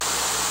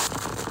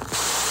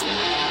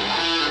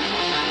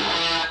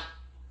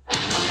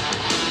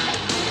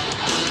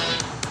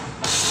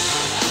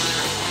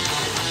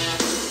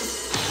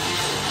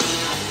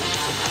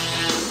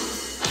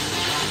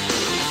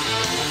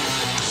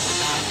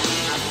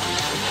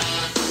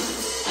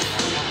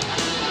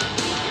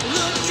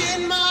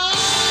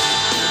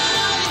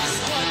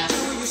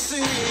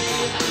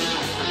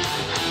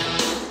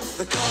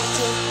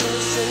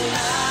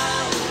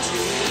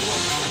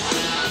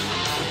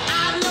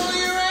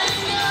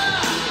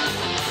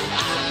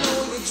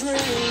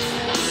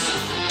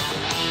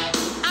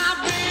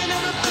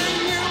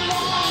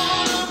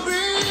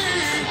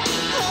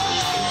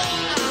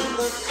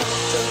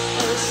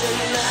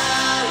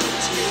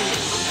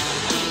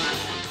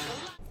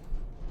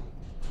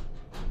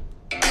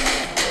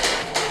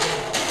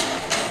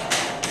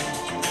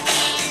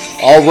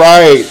All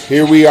right,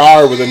 here we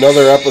are with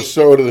another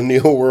episode of the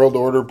New World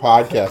Order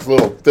podcast.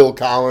 Little Phil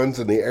Collins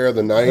in the air of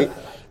the night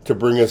to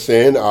bring us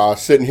in.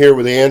 Sitting here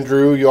with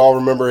Andrew. You all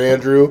remember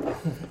Andrew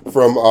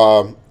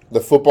from the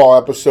football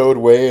episode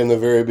way in the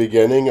very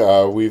beginning.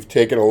 We've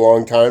taken a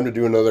long time to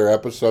do another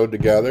episode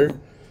together.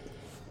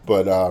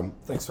 But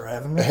thanks for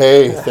having me.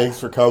 Hey, thanks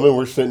for coming.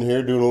 We're sitting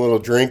here doing a little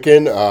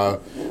drinking.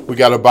 We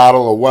got a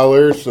bottle of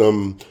Weller,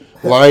 some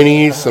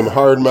Liney's, some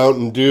hard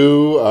Mountain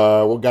Dew.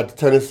 We got the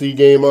Tennessee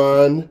game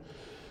on.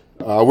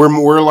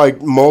 We're like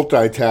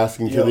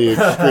multitasking to the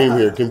extreme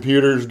here.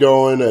 Computers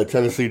going.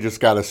 Tennessee just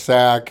got a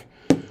sack.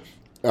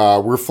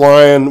 We're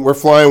flying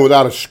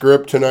without a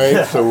script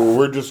tonight, so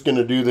we're just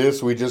gonna do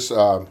this. We just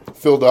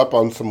filled up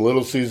on some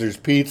Little Caesars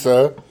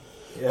pizza.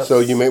 Yes.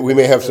 So we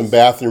may have some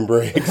bathroom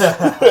breaks.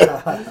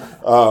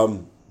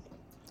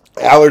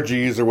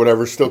 Allergies or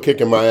whatever still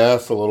kicking my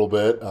ass a little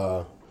bit.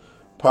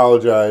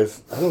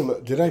 Apologize. I don't know.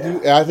 Did I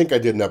do? I think I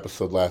did an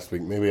episode last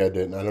week. Maybe I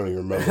didn't. I don't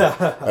even remember.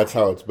 That's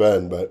how it's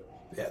been. But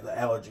yeah, the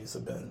allergies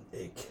have been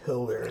a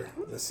killer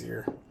this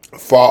year.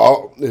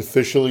 Fall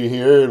officially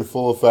here in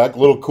full effect. A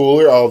little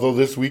cooler, although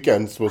this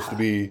weekend's supposed to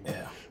be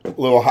a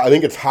little hot. I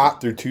think it's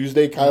hot through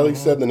Tuesday, Kylie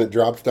said. Then it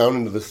drops down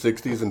into the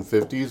 60s and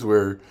 50s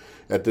where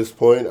at this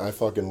point I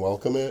fucking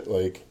welcome it.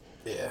 Like,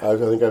 I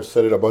think I've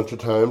said it a bunch of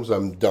times.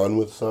 I'm done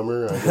with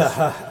summer. I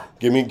just,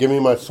 give me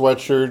my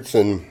sweatshirts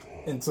and...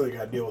 Until you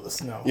got to deal with the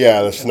snow.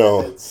 Yeah, the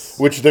snow.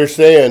 Which they're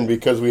saying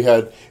because we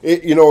had,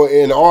 in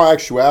all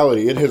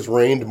actuality, it has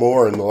rained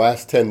more in the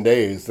last 10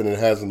 days than it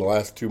has in the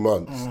last 2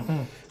 months.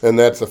 Mm-hmm. And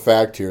that's a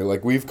fact here.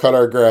 Like, we've cut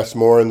our grass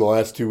more in the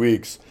last 2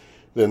 weeks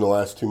than the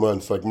last 2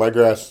 months. Like, my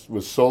grass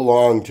was so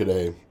long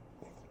today.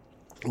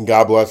 And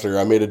God bless her.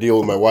 I made a deal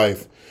with my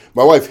wife.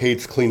 My wife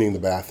hates cleaning the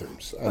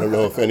bathrooms. I don't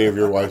know if any of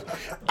your wives.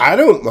 I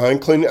don't mind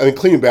cleaning. I mean,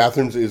 cleaning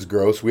bathrooms is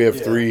gross. We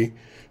have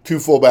two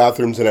full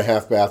bathrooms and a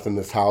half bath in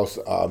this house.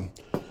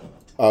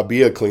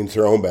 Bia cleans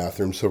her own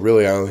bathroom, so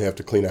really I only have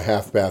to clean a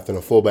half bath and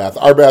a full bath.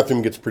 Our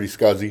bathroom gets pretty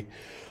scuzzy,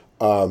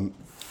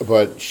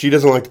 but she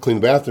doesn't like to clean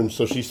the bathrooms,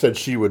 so she said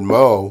she would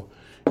mow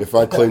if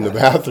I clean the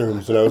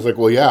bathrooms. And I was like,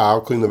 well, yeah, I'll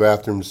clean the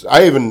bathrooms.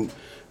 I even,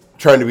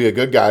 trying to be a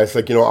good guy, it's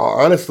like, I'll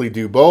honestly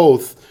do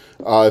both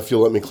if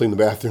you'll let me clean the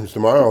bathrooms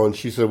tomorrow. And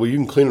she said, well, you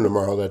can clean them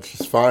tomorrow. That's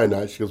just fine.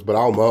 She goes, but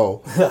I'll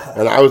mow.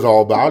 And I was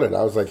all about it.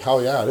 I was like,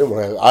 hell yeah.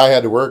 I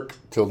had to work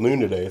till noon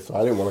today, so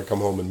I didn't want to come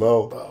home and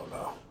mow. Oh,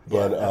 no.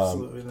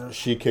 But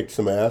she kicked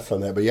some ass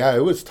on that. But yeah,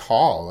 it was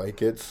tall.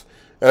 Like I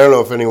don't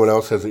know if anyone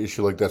else has an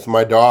issue like that. So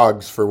my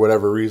dogs, for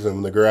whatever reason,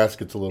 when the grass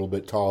gets a little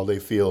bit tall, they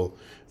feel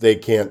they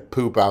can't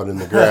poop out in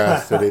the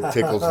grass, that it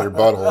tickles their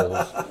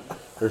buttholes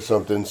or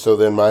something. So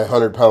then my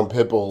 100-pound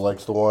pit bull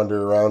likes to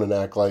wander around and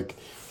act like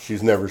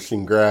she's never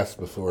seen grass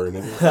before, and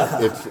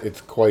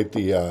it's quite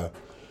the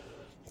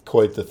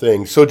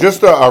thing. So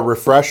just a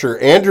refresher.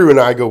 Andrew and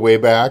I go way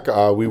back.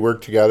 We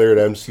worked together at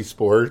MC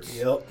Sports.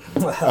 Yep.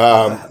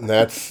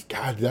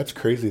 That's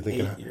crazy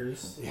thinking. 8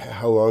 years. Yeah,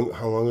 how long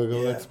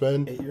ago that's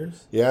been? 8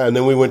 years. Yeah, and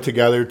then we went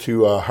together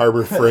to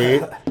Harbor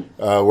Freight,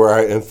 where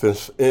I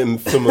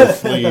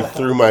infamously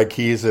threw my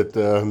keys at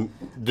the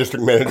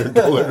district manager and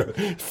told her,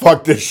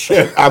 fuck this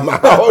shit, I'm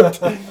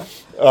out.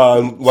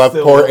 Left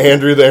poor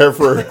Andrew there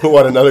for,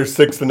 another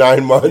 6 to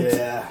 9 months?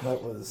 Yeah,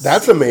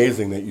 That's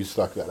amazing that you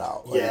stuck that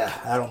out.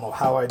 I don't know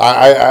how I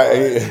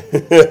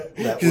did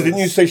Didn't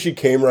you say she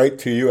came right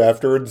to you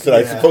afterwards? And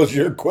I suppose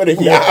you're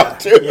quitting now,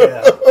 too.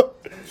 Yeah.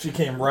 She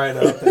came right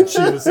up, and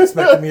she was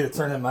expecting me to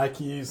turn in my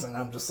keys, and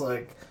I'm just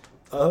like,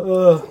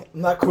 I'm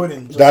not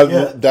quitting just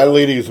yet. That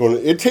lady is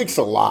it takes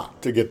a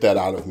lot to get that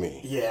out of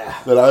me. Yeah.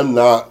 That I'm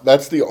not,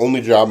 that's the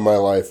only job in my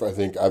life I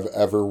think I've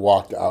ever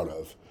walked out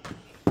of.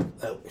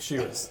 She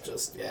was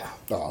just,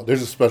 Oh,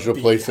 there's a special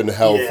place in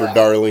hell for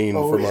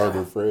Darlene from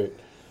Harbor Freight.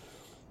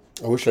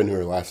 I wish I knew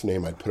her last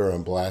name. I'd put her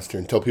on blast here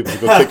and tell people to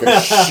go take a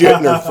shit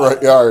in her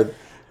front yard.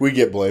 We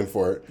get blamed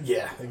for it.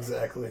 Yeah,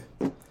 exactly.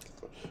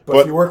 But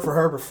if you work for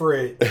Harbor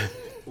Freight,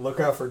 look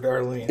out for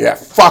Darlene. Yeah,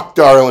 fuck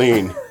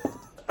Darlene.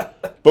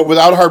 But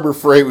without Harbor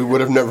Freight, we would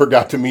have never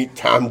got to meet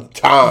Tom.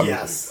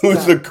 Yes.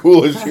 Who's the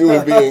coolest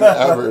human being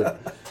ever.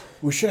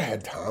 We should have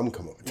had Tom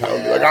come over. Tom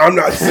would be like, I'm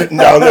not sitting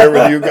down there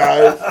with you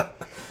guys.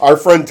 Our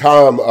friend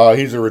Tom,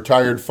 he's a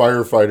retired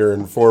firefighter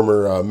and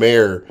former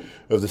mayor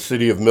of the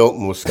city of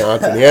Milton,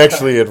 Wisconsin. He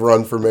actually had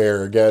run for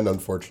mayor again,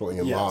 unfortunately,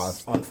 and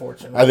lost.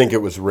 Unfortunately. I think it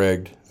was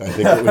rigged. I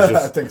think it was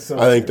just. I think so.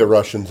 I think the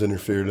Russians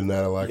interfered in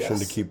that election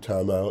to keep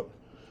Tom out.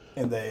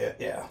 And they,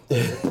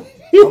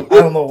 I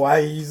don't know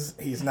why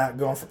he's not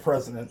going for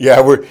president.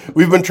 Yeah,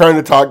 we've been trying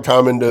to talk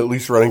Tom into at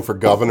least running for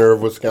governor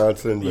of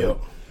Wisconsin. But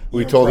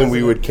we told him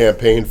we would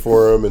campaign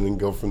for him and then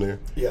go from there.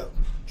 Yeah,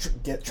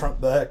 get Trump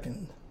back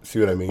and. See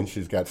what I mean?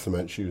 She's got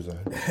cement shoes on.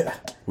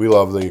 We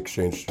love the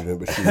exchange student,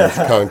 but she wears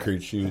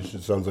concrete shoes.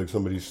 It sounds like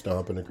somebody's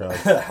stomping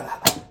across.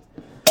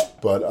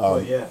 But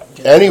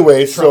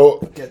anyway,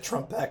 get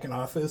Trump back in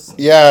office.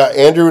 Yeah,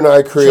 Andrew and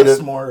I created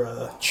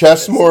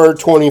Chessmore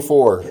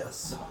 24.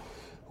 Yes.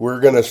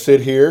 We're going to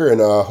sit here and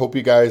hope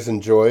you guys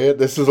enjoy it.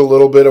 This is a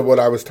little bit of what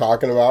I was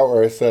talking about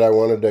where I said I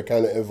wanted to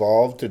kind of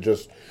evolve to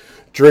just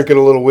drinking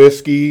a little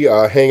whiskey,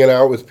 hanging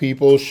out with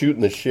people,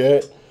 shooting the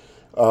shit.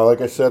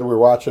 Like I said, we're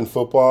watching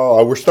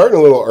football. We're starting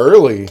a little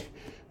early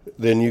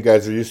than you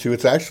guys are used to.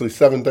 It's actually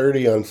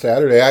 7:30 on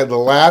Saturday. I had the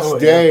last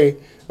day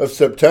of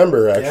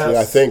September, actually,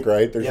 I think,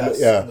 right?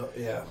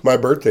 Yeah. My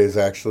birthday is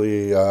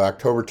actually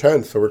October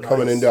 10th, so we're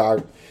coming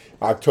into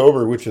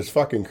October, which is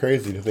fucking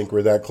crazy to think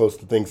we're that close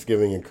to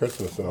Thanksgiving and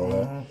Christmas and all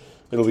that.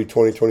 It'll be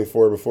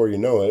 2024 before you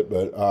know it,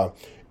 but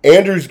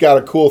Andrew's got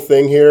a cool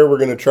thing here we're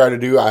going to try to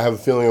do. I have a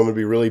feeling I'm going to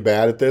be really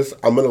bad at this.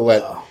 I'm going to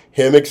let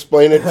him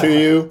explain it to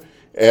you,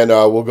 and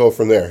we'll go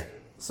from there.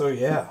 So,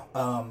 yeah,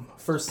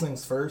 first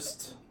things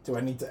first, do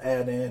I need to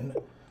add in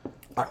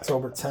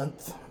October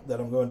 10th that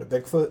I'm going to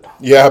Bigfoot?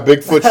 Yeah,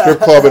 Bigfoot Strip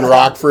Club in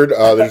Rockford.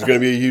 There's going to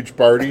be a huge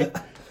party.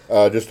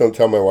 Just don't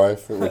tell my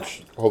wife,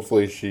 which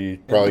hopefully she's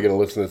probably going to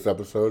listen to this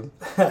episode.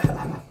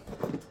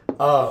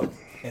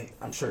 And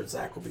I'm sure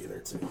Zach will be there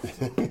too.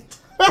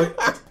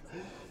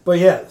 but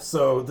yeah,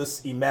 so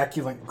this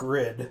immaculate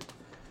grid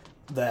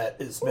that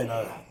has been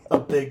a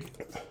big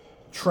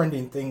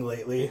trending thing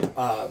lately.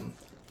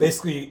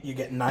 Basically, you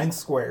get 9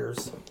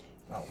 squares.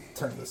 I'll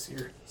turn this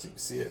here so you can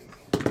see it.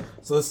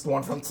 So this is the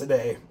one from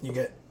today. You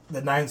get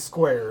the 9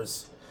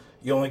 squares.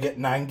 You only get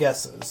 9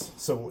 guesses.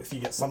 So if you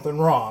get something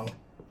wrong,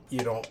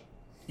 you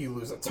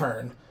lose a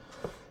turn.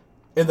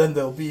 And then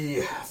there'll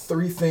be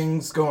 3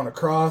 things going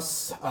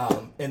across.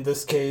 In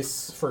this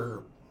case,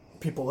 for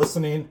people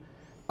listening,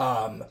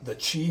 the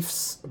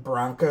Chiefs,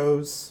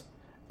 Broncos,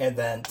 and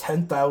then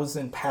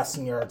 10,000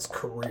 passing yards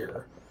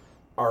career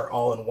are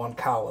all in one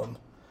column.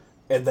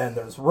 And then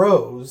there's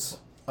rows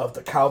of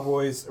the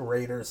Cowboys,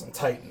 Raiders, and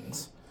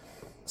Titans.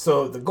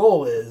 So the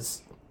goal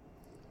is,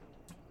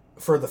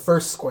 for the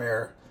first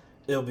square,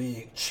 it'll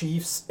be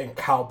Chiefs and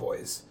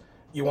Cowboys.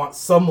 You want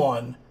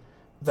someone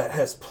that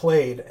has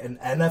played an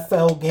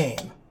NFL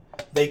game.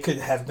 They could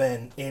have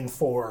been in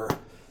for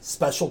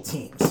special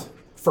teams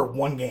for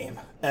one game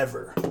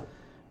ever.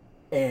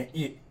 And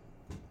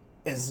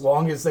as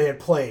long as they had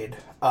played,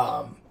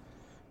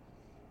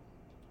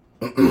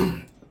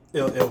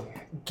 it'll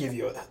give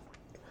you a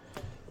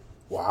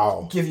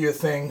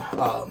thing.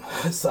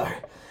 Sorry.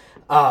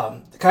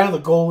 Kind of the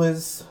goal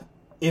is,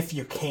 if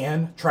you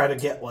can, try to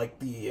get like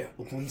the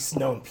least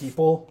known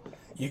people.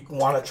 You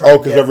want to try.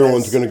 Because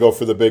everyone's going to go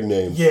for the big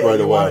names right away.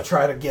 You want to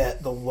try to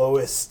get the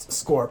lowest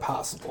score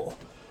possible.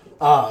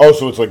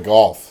 So it's like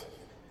golf.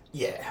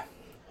 Yeah.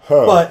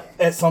 Huh. But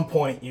at some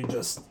point, you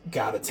just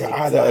got to take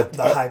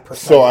the high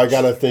percentage. So I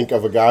got to think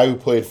of a guy who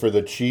played for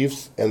the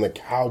Chiefs and the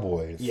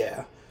Cowboys.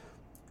 Yeah.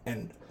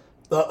 And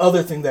the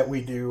other thing that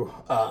we do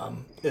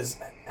is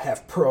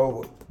have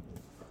Pro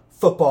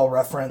Football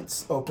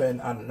Reference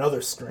open on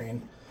another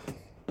screen.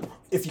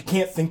 If you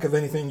can't think of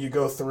anything, you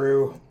go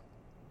through.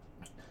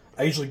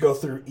 I usually go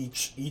through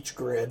each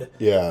grid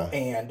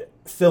and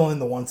fill in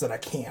the ones that I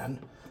can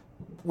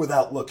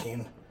without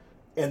looking.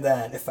 And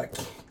then if I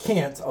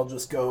can't, I'll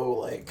just go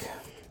like...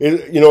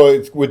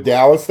 It's with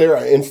Dallas there,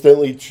 I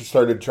instantly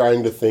started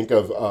trying to think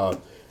of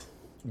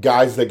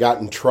guys that got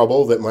in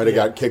trouble that might have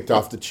got kicked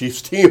off the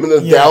Chiefs team, and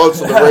then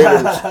Dallas and the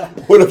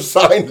Raiders would have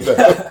signed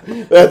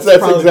them. That's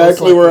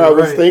exactly where I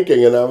was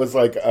thinking, and I was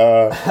like...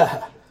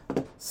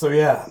 So,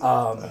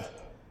 yeah,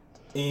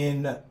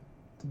 in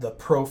the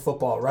Pro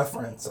Football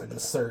Reference, I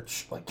just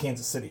search like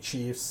Kansas City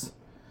Chiefs,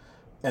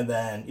 and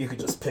then you could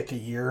just pick a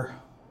year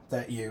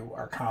that you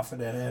are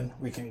confident in.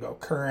 We can go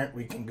current,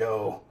 we can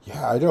go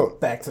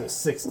back to the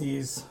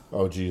 60s.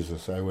 Oh,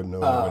 Jesus, I wouldn't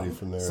know anybody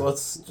from there. So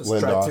let's just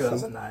try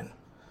 2009.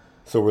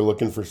 So we're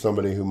looking for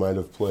somebody who might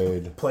have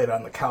played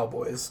on the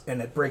Cowboys,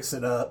 and it breaks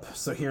it up.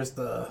 So here's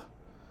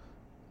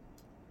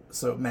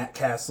Matt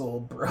Castle,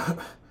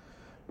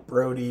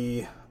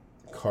 Brody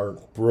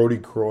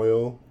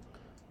Croyle.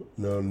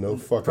 No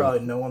fucking... Probably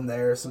no one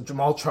there. So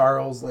Jamal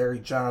Charles, Larry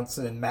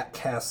Johnson, Matt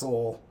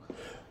Castle.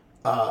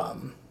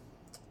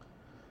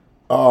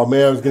 Oh,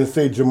 man, I was going to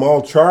say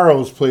Jamal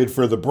Charles played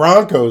for the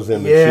Broncos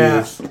and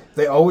the Chiefs.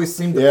 They always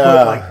seem to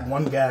put like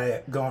one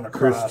guy going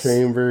across. Chris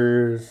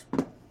Chambers.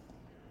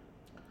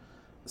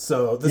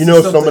 So this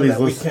is somebody's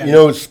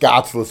listening.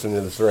 Scott's listening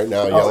to this right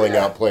now, yelling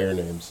out player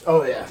names.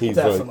 Oh, yeah, he's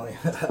definitely.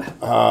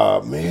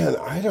 Man,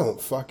 I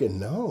don't fucking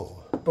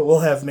know. But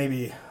we'll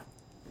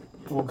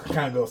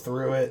kind of go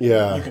through it.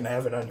 Yeah. You can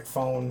have it on your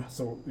phone,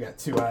 so we got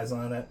 2 eyes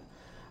on it.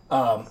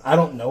 I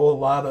don't know a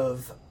lot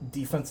of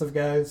defensive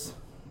guys.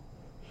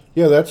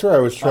 Yeah, that's where I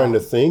was trying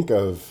to think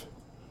of.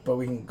 But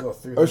we can go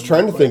through. I was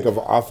trying to think of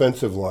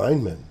offensive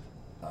linemen.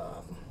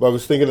 But I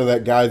was thinking of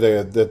that guy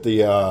that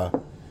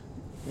the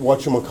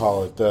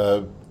whatchamacallit,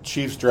 the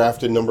Chiefs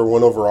drafted number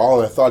 1 overall,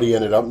 and I thought he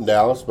ended up in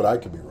Dallas, but I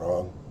could be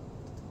wrong.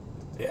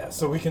 Yeah,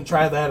 so we can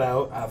try that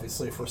out.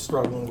 Obviously, if we're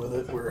struggling with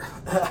it,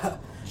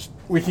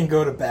 we can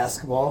go to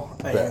basketball,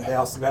 and they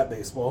also got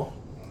baseball.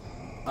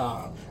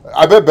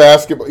 I bet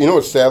basketball. You know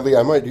what? Sadly,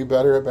 I might do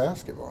better at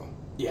basketball.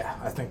 Yeah,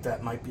 I think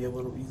that might be a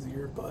little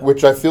easier. But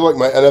which I feel like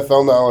my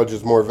NFL knowledge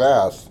is more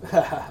vast.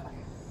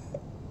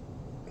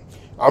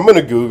 I'm going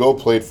to Google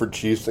played for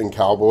Chiefs and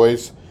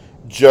Cowboys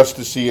just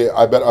to see.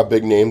 I bet a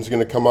big name's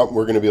going to come up, and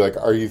we're going to be like,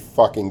 are you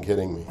fucking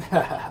kidding me?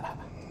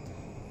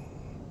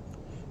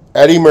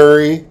 Eddie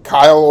Murray,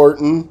 Kyle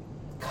Orton.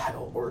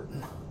 Kyle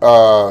Orton.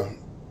 I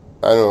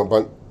don't know,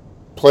 but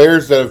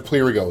players that have,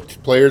 here we go.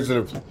 Players that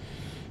have,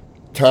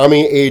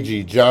 Tommy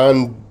Agee,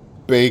 John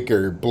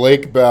Baker,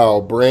 Blake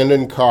Bell,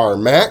 Brandon Carr,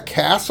 Matt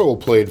Castle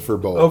played for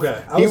both.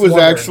 Okay. He was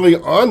actually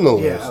on the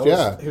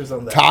list, He was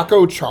on that.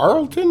 Taco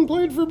Charlton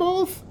played for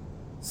both?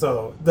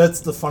 So that's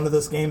the fun of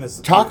this game is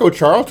Taco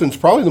Charlton's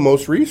probably the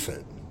most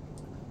recent.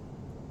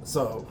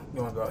 So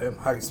you want to go him?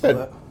 How do you spell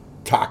that?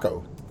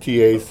 Taco,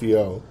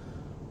 Taco,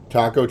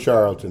 Taco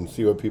Charlton.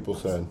 See what people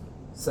said.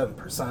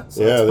 7%.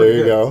 So Yeah, there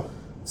you go.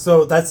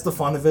 So that's the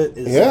fun of it.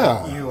 Is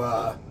Yeah.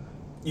 that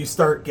you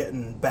start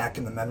getting back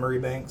in the memory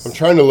banks. I'm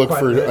trying to look quite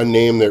for bit. a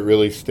name that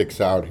really sticks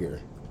out here.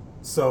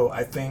 So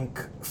I think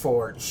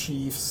for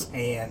Chiefs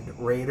and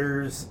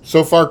Raiders,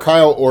 So far,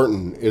 Kyle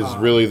Orton is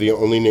really the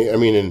only name. I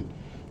mean, and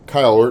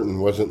Kyle Orton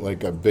wasn't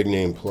like a big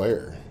name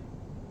player.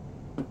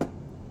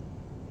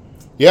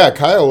 Yeah,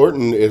 Kyle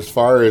Orton, as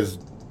far as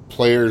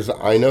players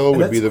I know,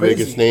 would be the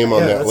biggest name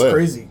on that that's list.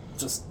 crazy.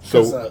 Just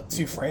So- because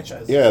two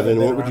franchises. Yeah, have then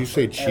been what would around you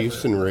say, forever.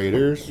 Chiefs and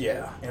Raiders?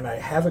 Yeah, and I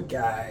have a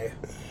guy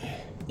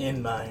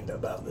in mind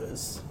about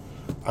this.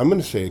 I'm going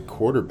to say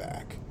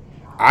quarterback.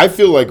 I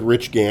feel like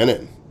Rich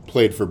Gannon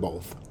played for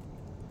both.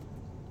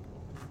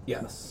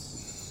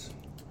 Yes.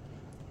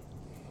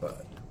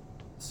 But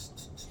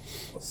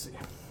let's see.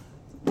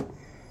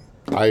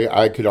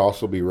 I could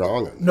also be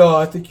wrong. No,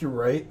 I think you're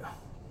right.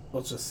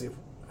 Let's just see.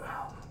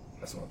 I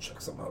just want to check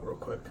something out real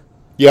quick.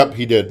 Yep,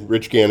 he did.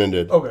 Rich Gannon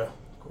did. Okay,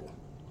 cool.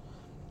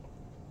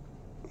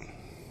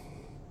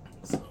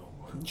 So,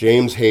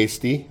 James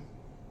Hasty.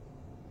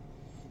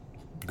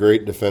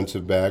 Great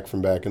defensive back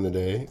from back in the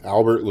day.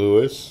 Albert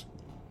Lewis.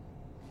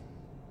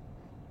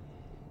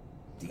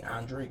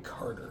 DeAndre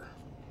Carter.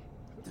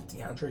 Did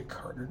DeAndre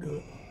Carter do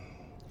it?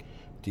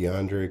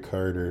 DeAndre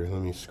Carter.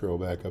 Let me scroll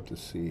back up to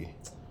see.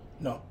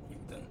 No, he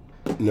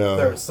didn't. No.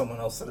 There was someone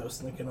else that I was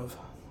thinking of.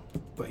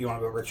 But you want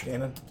to go Rich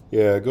Gannon?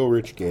 Yeah, go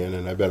Rich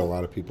Gannon. I bet a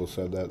lot of people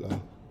said that,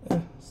 though.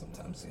 Yeah,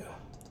 sometimes, yeah.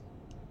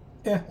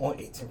 Yeah,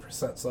 only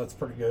 18%, so that's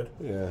pretty good.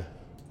 Yeah.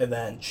 And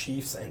then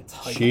Chiefs and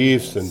Titans.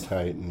 Chiefs and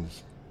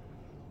Titans.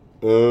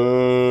 I'm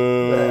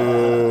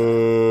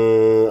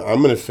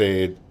going to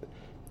say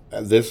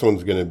this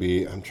one's going to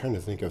be, I'm trying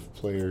to think of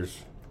players.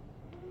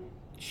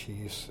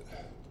 Chiefs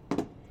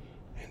and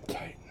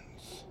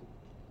Titans.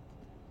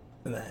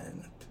 And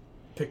then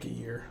pick a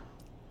year.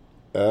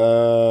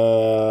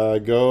 Go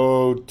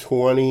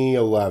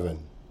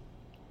 2011.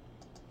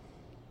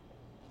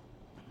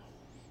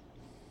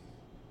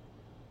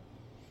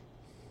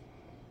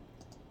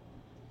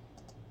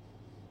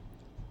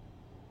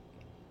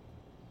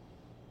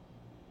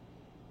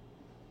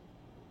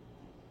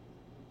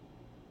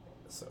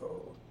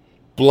 So,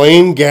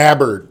 Blaine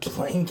Gabbert.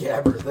 Blaine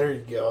Gabbert, there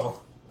you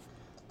go.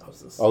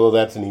 How's this? Although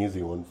that's an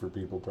easy one for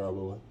people,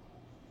 probably.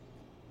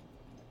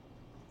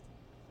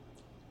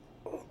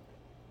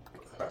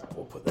 Alright,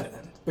 we'll put that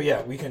in. But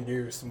yeah, we can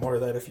do some more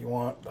of that if you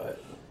want,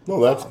 but No,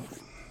 that's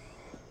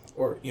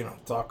or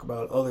talk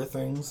about other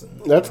things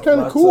and That's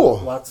kinda lots cool.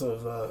 Lots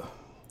of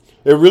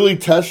it. Really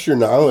tests your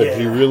knowledge. Yeah.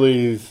 You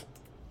really,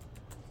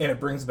 and it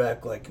brings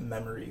back like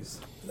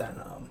memories. Then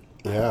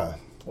yeah.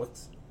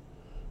 what's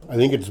I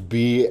think it's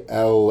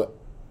BLAI.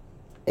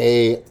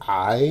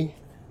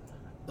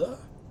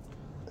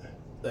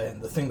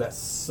 and the thing that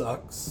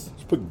sucks.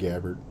 Let's put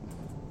Gabbert.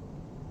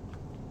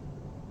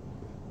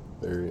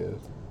 There he is.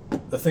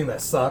 The thing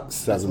that sucks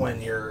is 7.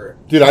 when you're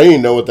Dude, I didn't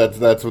even know what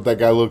that's what that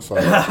guy looks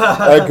like.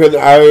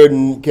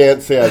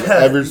 Can't say I've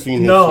ever seen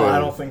his no, face. I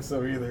don't think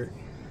so either.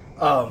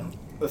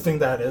 The thing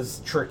that is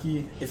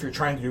tricky if you're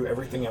trying to do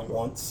everything at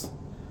once.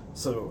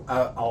 So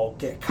I'll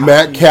get copies.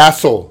 Matt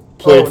Castle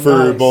played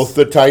for nice. both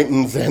the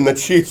Titans and the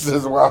Chiefs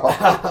as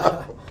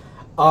well.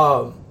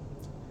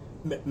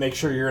 Make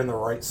sure you're in the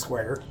right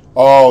square.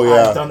 Oh I've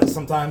yeah, done it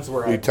sometimes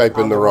where You I type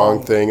in on the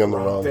wrong thing on the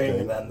wrong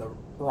thing. and then the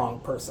wrong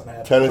person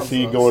had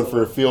Tennessee comes up, going so-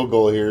 for a field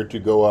goal here to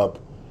go up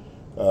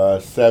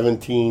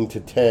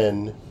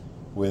 17-10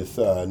 with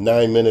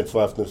 9 minutes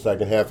left in the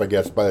second half. I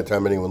guess by the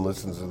time anyone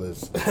listens to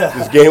this,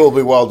 this game will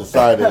be well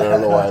decided. I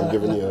don't know why I'm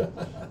giving you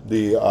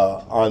the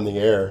on the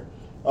air.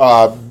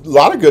 A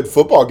lot of good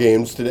football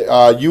games today.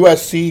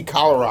 USC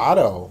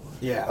Colorado.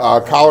 Yeah.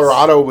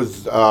 Colorado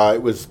was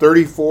it was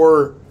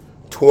 34-20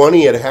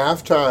 at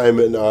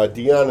halftime, and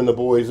Dion and the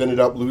boys ended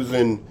up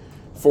losing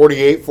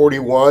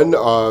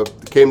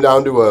 48-41. Came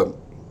down to a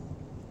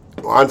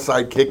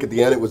onside kick at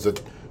the end. It was a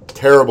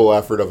terrible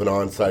effort of an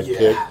onside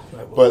kick.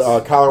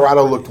 But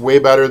Colorado looked way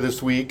better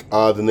this week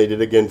than they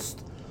did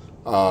against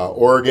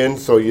Oregon.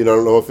 So you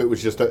don't know if it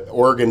was just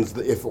Oregon's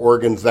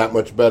that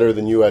much better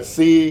than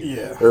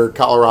USC, or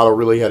Colorado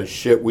really had a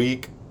shit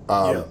week.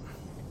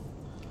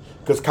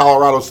 Because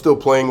Colorado's still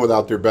playing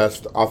without their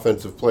best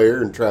offensive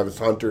player, and Travis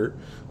Hunter,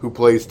 who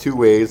plays two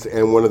ways,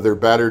 and one of their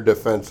better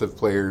defensive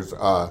players,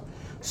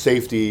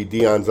 safety,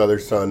 Dion's other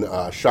son,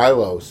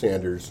 Shiloh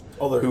Sanders,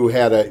 who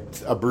had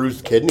a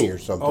bruised kidney or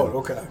something. Oh,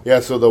 okay. Yeah,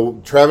 so the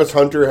Travis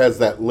Hunter has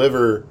that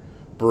liver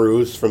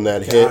bruise from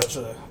that hit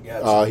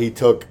Gotcha. he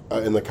took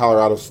in the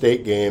Colorado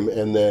State game,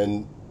 and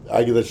then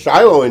The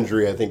Shiloh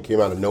injury, I think,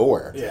 came out of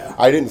nowhere. Yeah.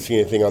 I didn't see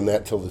anything on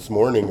that till this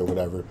morning or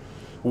whatever.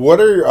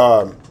 What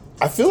are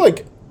I feel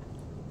like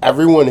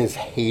everyone is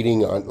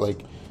hating on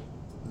like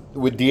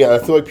with Deion.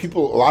 I feel like a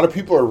lot of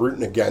people are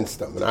rooting against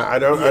him, and I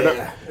don't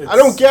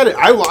get it.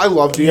 I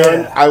love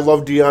Deion. Yeah. I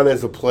love Deion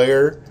as a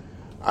player.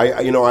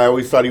 I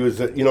always thought he was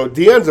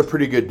Deion's a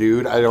pretty good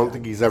dude. I don't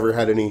think he's ever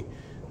had any.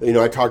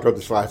 I talked about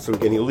this last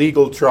week. Any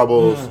legal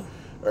troubles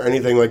or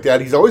anything like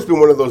that. He's always been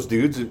one of those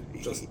dudes.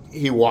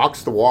 He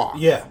walks the walk.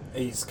 Yeah,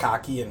 he's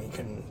cocky and he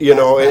can.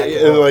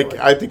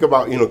 I think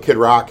about Kid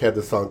Rock had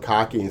the song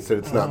 "Cocky" and said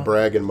it's not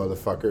bragging,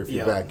 motherfucker, if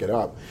you back it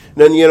up. And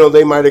then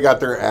they might have got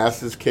their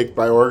asses kicked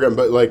by Oregon,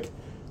 but like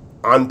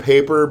on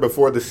paper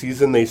before the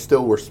season they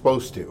still were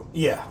supposed to.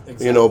 Yeah,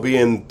 exactly.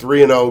 Being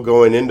 3-0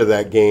 going into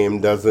that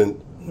game doesn't.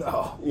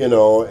 No.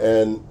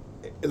 And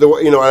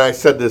and I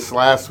said this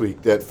last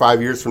week that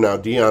 5 years from now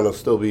Deion will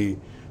still be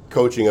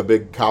coaching a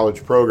big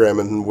college program,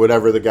 and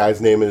whatever the guy's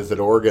name is at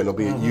Oregon will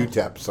be at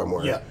UTEP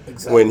somewhere. Yeah,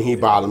 exactly. When he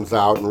bottoms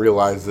out and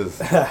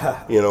realizes,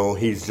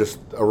 he's just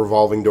a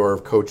revolving door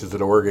of coaches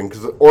at Oregon,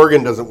 because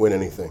Oregon doesn't win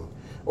anything.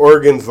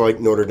 Oregon's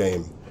like Notre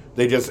Dame.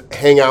 They just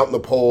hang out in the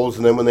polls,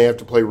 and then when they have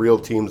to play real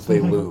teams,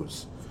 they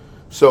lose.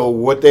 So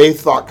what they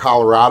thought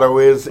Colorado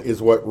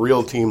is what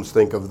real teams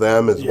think of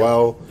them as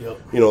well.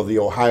 Yep. The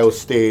Ohio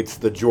States,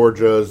 the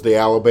Georgias, the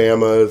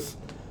Alabamas,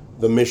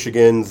 the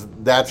Michigans.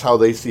 That's how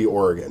they see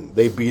Oregon.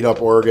 They beat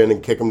up Oregon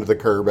and kick them to the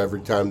curb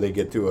every time they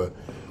get to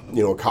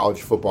a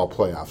college football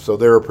playoff. So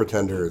they're a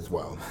pretender as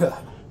well.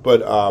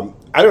 But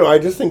I don't know. I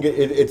just think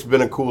it's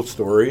been a cool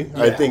story.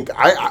 Yeah. I think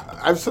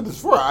I've said this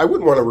before. I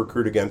wouldn't want to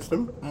recruit against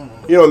him.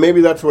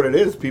 Maybe that's what it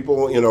is.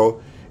 People,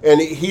 and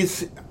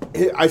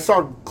I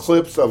saw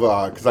clips of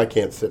because I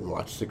can't sit and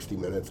watch 60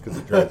 Minutes because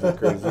it drives me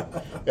crazy,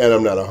 and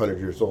I'm not 100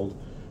 years old.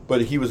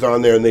 But he was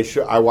on there,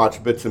 and I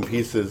watched bits and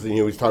pieces, and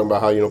he was talking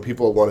about how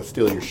people want to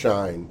steal your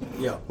shine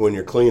when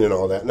you're clean and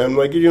all that. And I'm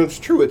like, it's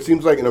true. It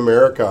seems like in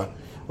America,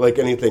 like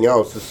anything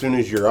else, as soon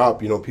as you're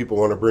up, people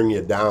want to bring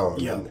you down.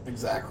 Yeah,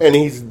 exactly. And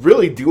he's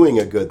really doing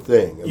a good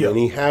thing. I mean,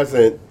 he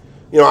hasn't.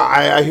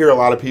 I hear a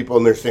lot of people,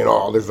 and they're saying,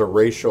 "Oh, there's a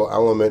racial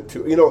element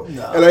to," No,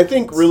 and I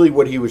think really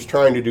what he was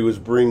trying to do is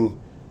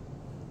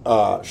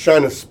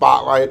shine a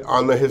spotlight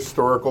on the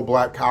historical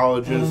black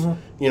colleges.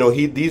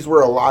 These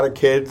were a lot of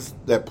kids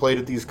that played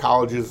at these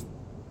colleges,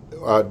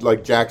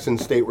 like Jackson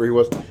State, where he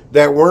was,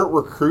 that weren't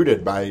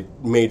recruited by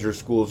major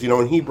schools.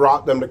 And he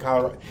brought them to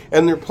Colorado,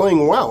 and they're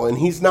playing well. And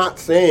he's not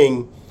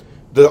saying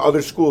the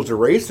other schools are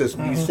racist,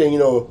 but he's saying,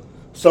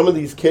 some of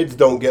these kids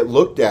don't get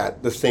looked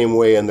at the same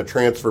way in the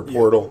transfer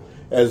portal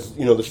as,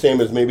 the same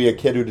as maybe a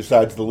kid who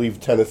decides to leave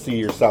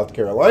Tennessee or South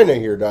Carolina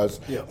here does,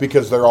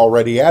 because they're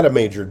already at a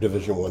major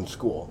Division I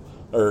school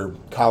or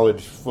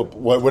college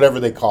football, whatever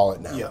they call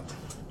it now.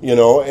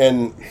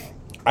 And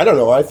I don't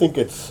know. I think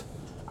it's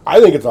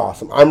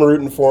awesome. I'm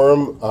rooting for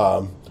him.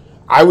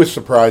 I was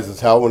surprised as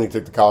hell when he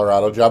took the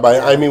Colorado job.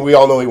 I mean, we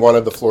all know he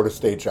wanted the Florida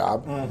State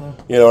job.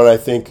 And I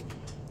think,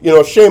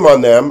 shame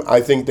on them.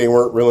 I think they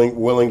weren't really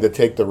willing to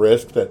take the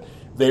risk, that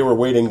they were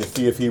waiting to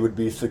see if he would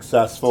be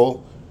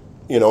successful.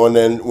 And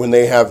then when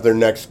they have their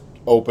next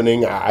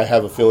opening, I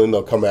have a feeling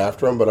they'll come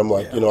after him. But I'm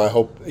like, I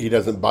hope he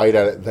doesn't bite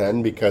at it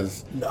then,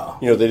 because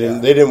they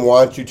didn't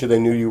want you till they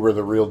knew you were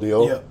the real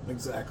deal. Yep,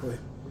 exactly.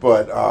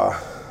 But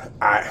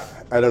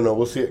I don't know.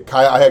 We'll see.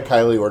 I had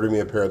Kylie order me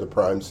a pair of the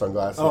Prime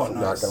sunglasses. I'm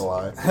not gonna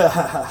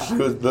lie. She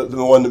was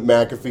the one that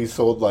McAfee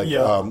sold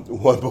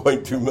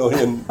 1.2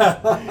 million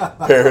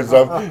pairs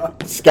of.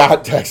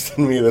 Scott texted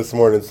me this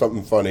morning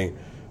something funny.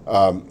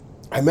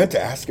 I meant to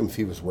ask him if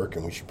he was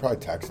working. We should probably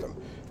text him.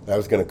 I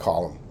was going to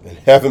call him and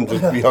have him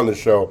just be on the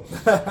show.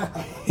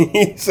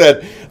 He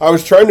said, I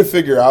was trying to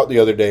figure out the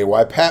other day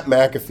why Pat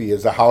McAfee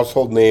is a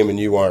household name and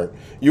you aren't.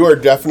 You are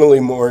definitely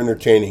more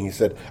entertaining. He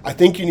said, I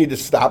think you need to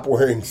stop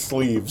wearing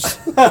sleeves.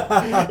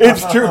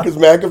 It's true, because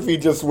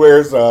McAfee just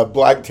wears a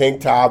black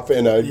tank top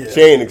and a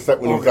chain,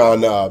 except when he's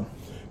on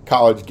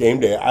College Game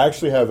Day. I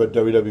actually have a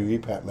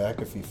WWE Pat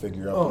McAfee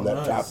figure up in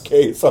that top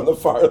case on the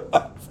far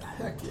left.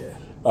 Heck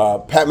yeah.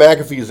 Pat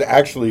McAfee is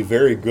actually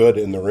very good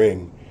in the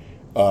ring.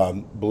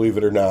 Believe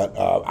it or not.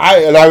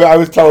 I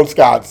was telling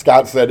Scott.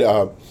 Scott said,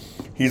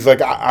 he's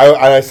like,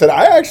 I said,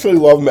 I actually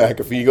love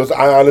McAfee. He goes,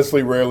 I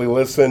honestly rarely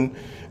listen.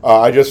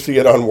 I just see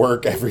it on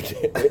work every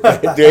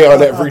day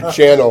on every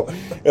channel.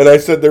 And I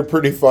said, they're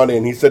pretty funny.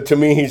 And he said, to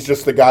me, he's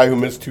just the guy who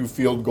missed 2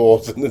 field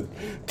goals in the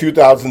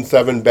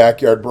 2007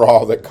 backyard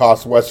brawl that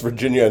cost West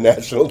Virginia a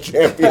national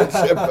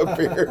championship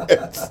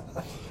appearance.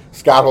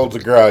 Scott holds a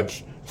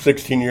grudge.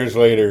 16 years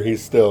later,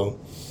 he's still,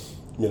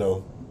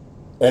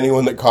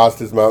 anyone that cost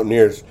his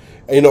Mountaineers.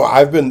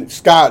 I've been,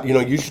 Scott,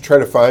 you should try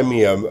to find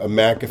me a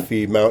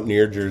McAfee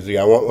Mountaineer jersey.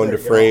 I want one to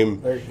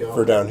frame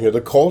for down here.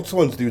 The Colts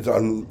ones, dudes,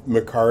 on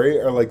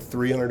Macari are like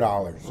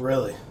 $300.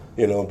 Really?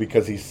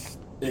 Because he's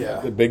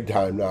big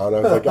time now. And I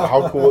was like,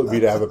 how cool it would be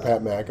to have a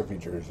Pat McAfee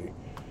jersey.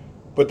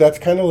 But that's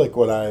kind of like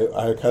what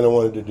I kind of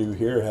wanted to do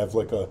here, have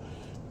like a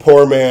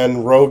poor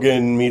man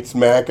Rogan meets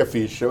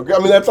McAfee show. I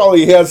mean, that's all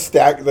he has,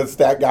 the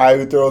stat guy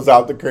who throws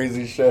out the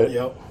crazy shit.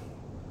 Yep.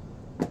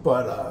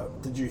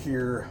 But did you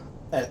hear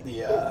at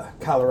the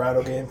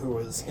Colorado game who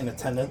was in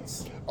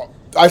attendance?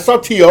 I saw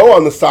T.O.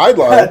 on the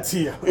sideline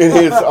T.O. in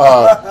his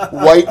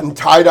white and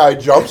tie-dye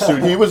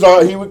jumpsuit. He was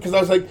on, because I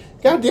was like,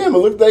 God damn,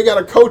 they got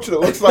a coach that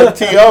looks like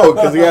T.O.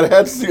 because he had a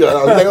head suit on.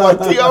 I was thinking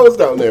like T.O.'s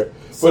down there.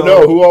 But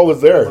no, who all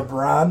was there?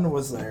 LeBron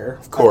was there.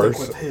 Of course. I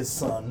think with his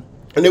son.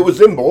 And it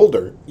was in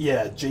Boulder.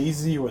 Yeah,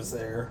 Jay-Z was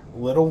there.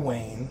 Lil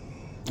Wayne.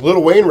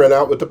 Lil Wayne ran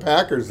out with the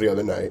Packers the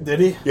other night.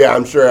 Did he? Yeah,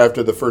 I'm sure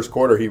after the first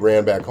quarter he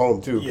ran back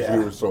home too because Yeah.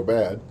 he was so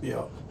bad.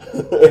 Yeah.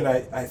 And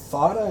I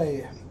thought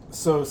I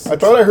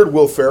heard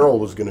Will Ferrell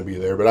was going to be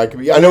there, but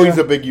I know he's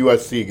a big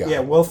USC guy.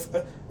 Yeah,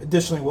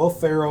 additionally, Will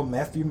Ferrell,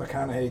 Matthew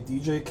McConaughey,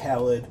 DJ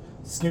Khaled,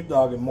 Snoop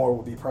Dogg, and more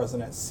will be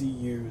present at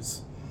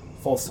CU's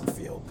Folsom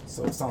Field.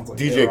 So it sounds like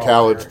DJ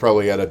Khaled's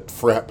probably at a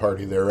frat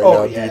party there right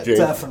now. Yeah, DJ.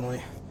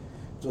 definitely.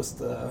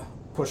 Just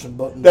pushing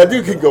buttons. That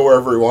dude could go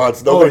wherever he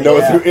wants. Nobody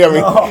knows yeah. who.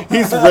 I mean,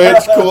 he's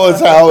rich, cool as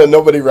hell, and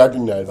nobody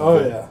recognizes him.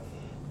 Oh yeah.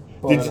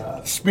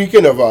 But,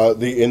 Speaking of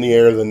the In the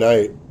Air of the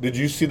Night, did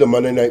you see the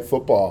Monday Night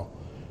Football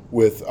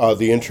with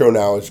the intro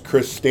now is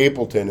Chris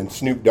Stapleton and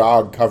Snoop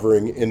Dogg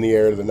covering In the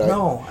Air of the Night?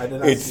 No, I did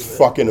not. It's see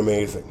fucking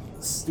amazing.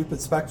 Stupid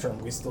Spectrum.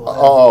 We still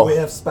have. We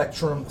have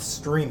Spectrum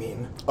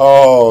streaming.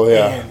 Oh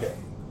yeah. And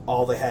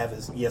all they have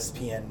is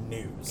ESPN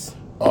News.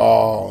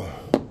 Oh.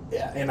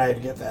 Yeah, and I had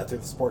to get that through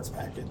the sports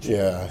package.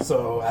 Yeah.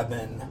 So I've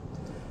been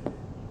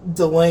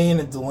delaying,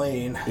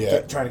 Yeah.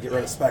 trying to get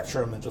rid of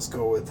Spectrum and just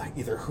go with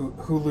either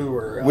Hulu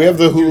or. We have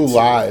the Hulu YouTube.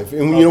 Live,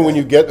 and you know when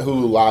you get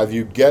Hulu Live,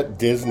 you get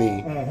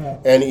Disney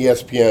and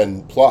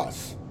ESPN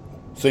Plus,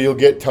 so you'll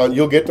get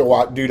to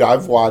watch. Dude,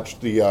 I've watched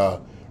the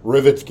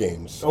Rivets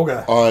games.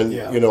 Okay. On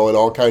Yeah. and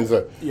all kinds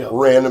of Yeah.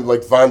 random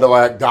like Fond du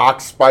Lac,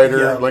 Doc Spider,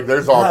 Yeah. like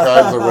there's all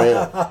kinds of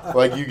random.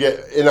 Like you get,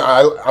 and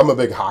I'm a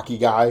big hockey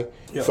guy,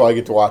 Yeah. so I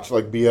get to watch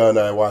like Bia and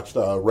I watched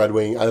Red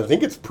Wing. I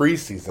think it's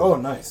preseason. Oh,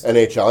 nice.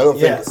 NHL. I don't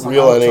Yeah, think so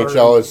real I'm NHL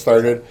sorry. has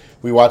started.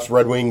 We watched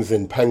Red Wings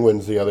and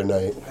Penguins the other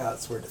night. Yeah,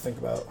 that's weird to think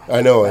about.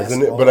 I know, isn't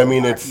it? Basketball, But I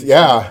mean, it's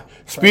hockey,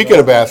 Speaking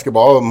of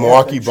basketball, the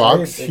Milwaukee big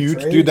Bucks, trade, big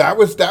huge trade. dude. That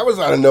was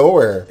out of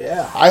nowhere.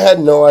 Yeah. I had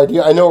no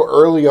idea. I know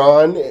early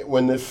on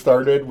when this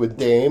started with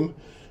Dame,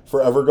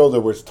 forever ago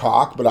there was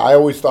talk, but I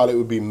always thought it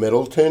would be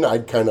Middleton.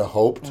 I'd kind of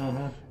hoped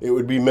it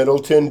would be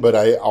Middleton, but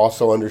I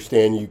also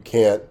understand you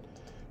can't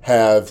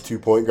have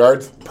 2-point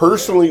guards.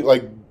 Personally,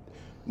 like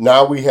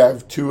now we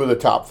have 2 of the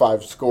top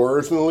 5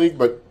 scorers in the league,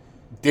 but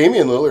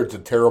Damian Lillard's a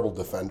terrible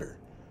defender.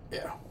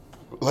 Yeah.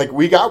 Like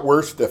we got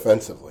worse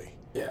defensively.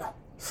 Yeah.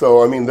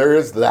 So, I mean, there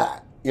is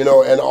that, and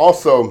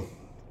also,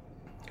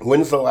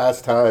 when's the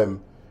last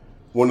time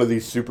one of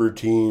these super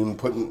team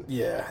putting...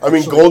 Yeah. I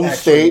mean, actually- Golden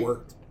actually State,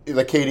 worked.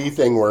 the KD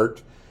thing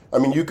worked. I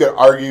mean, you could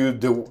argue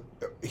the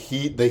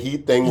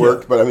Heat thing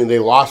worked, but, I mean, they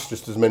lost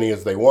just as many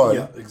as they won.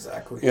 Yeah,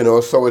 exactly.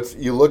 So it's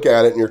you look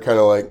at it and you're kind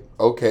of like,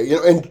 okay.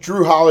 And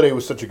Drew Holiday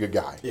was such a good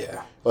guy.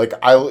 Yeah. Like,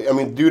 I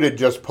mean, dude had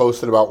just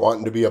posted about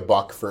wanting to be a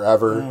Buck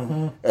forever,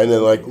 and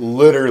then, like,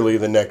 literally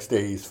the next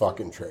day he's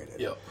fucking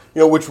traded. Yep.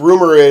 Which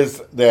rumor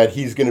is that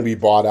he's going to be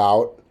bought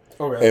out,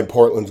 Okay. and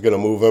Portland's going to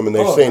move him, and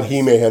they're saying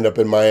he nice. may end up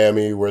in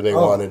Miami where they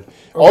wanted.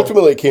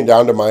 Ultimately, it came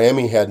down to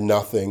Miami had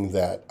nothing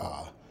that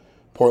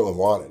Portland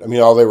wanted. I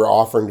mean, all they were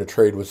offering to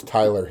trade was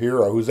Tyler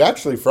Hero, who's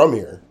actually from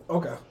here,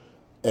 Okay.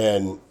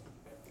 and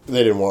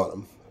they didn't want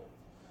him.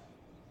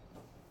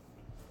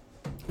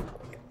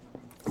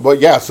 But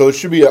yeah, so it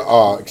should be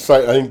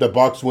exciting. I think the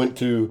Bucks went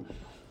to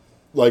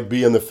like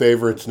being the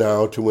favorites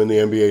now to win the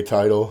NBA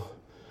title.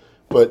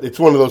 But it's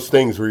one of those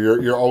things where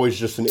you're always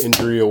just an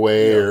injury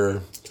away,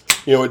 or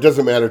it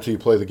doesn't matter till you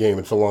play the game.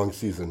 It's a long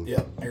season.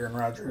 Yeah, Aaron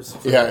Rodgers.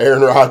 Yeah,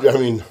 Aaron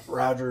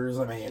Rodgers.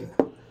 I mean,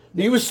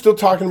 he he was still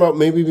talking about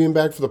maybe being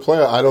back for the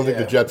playoff. I don't think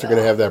the Yeah, Jets are going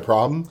to have that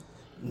problem.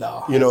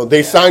 no.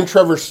 They signed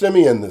Trevor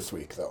Siemian this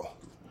week, though.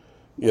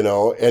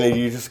 And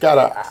you just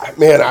gotta,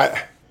 man.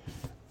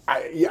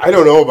 I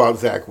don't know about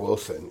Zach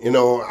Wilson.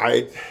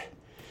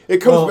 It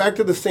comes back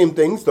to the same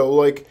things though.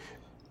 Like,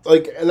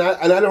 and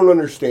I don't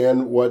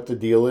understand what the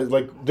deal is.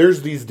 Like,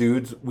 there's these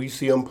dudes we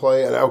see them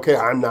play, and okay,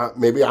 I'm not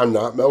Mel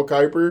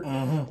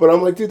Kiper, but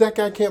I'm like, dude, that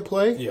guy can't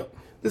play. Yep.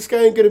 This guy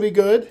ain't gonna be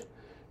good.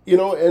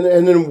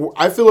 And then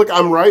I feel like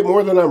I'm right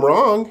more than I'm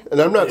wrong, and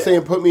I'm not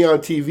saying put me on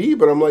TV,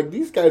 but I'm like,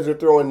 these guys are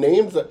throwing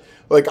names.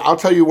 Like, I'll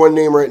tell you one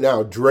name right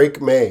now,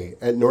 Drake May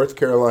at North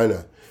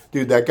Carolina.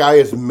 Dude, that guy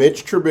is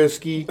Mitch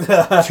Trubisky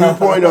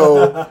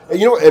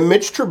 2.0. And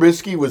Mitch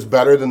Trubisky was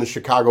better than the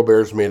Chicago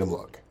Bears made him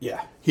look.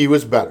 Yeah. He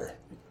was better.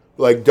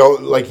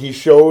 He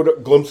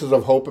showed glimpses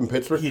of hope in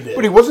Pittsburgh. He did.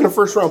 But he wasn't a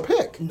first round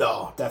pick.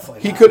 No,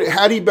 definitely He not. could,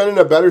 had he been in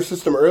a better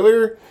system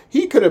earlier,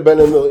 he could have been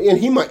in the, and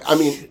he might, I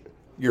mean,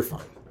 you're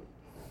fine.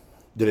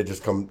 Did it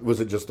just come, was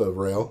it just a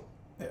rail?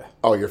 Yeah.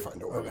 Oh, you're fine,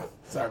 don't worry. Okay.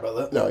 Sorry about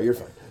that. No, you're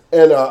fine.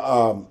 And,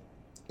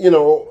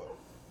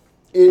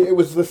 it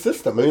was the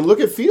system. I mean, look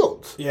at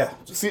Fields. Yeah.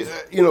 See,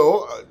 a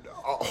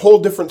whole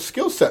different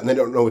skill set, and they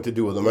don't know what to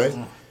do with them, right?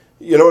 And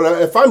I don't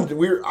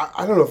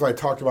know if I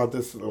talked about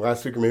this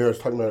last week or maybe I was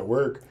talking about it at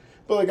work,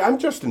 but like I'm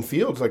Justin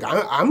Fields, like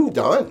I'm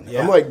done.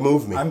 Yeah. I'm like,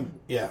 move me.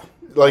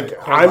 like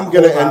Hold I'm out,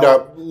 going to hold end out.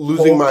 up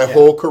losing my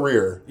whole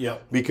career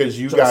Yep. because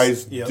you Just-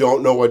 guys yep.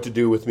 don't know what to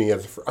do with me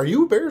as a Are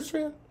you a Bears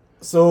fan?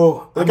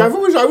 So Like I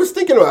was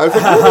thinking about it. I was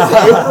like, who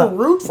does Andrew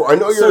root for? I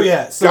know you're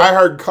a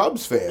diehard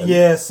Cubs fan.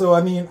 Yeah, so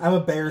I mean, I'm a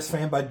Bears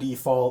fan by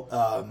default.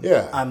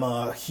 Yeah. I'm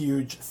a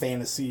huge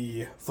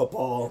fantasy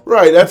football.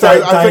 Right, that's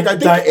I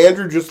think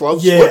Andrew just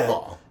loves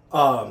football.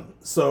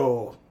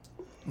 So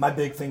my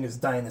big thing is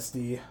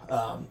dynasty.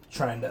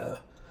 Trying to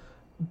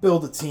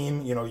build a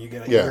team. You know, you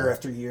get year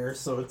after year,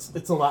 so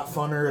it's a lot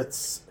funner.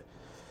 It's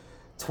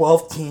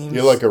 12 teams.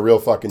 You're like a real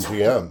fucking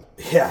GM.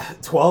 Yeah,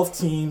 12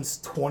 teams,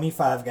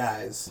 25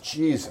 guys.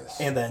 Jesus.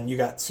 And then you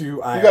got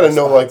 2 IR You got to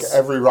know spots. like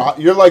every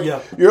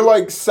you're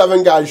like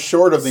 7 guys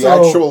short of the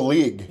actual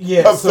league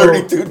of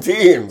 32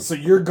 teams. So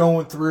you're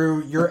going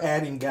through, you're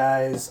adding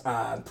guys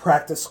on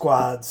practice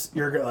squads.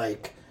 You're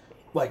like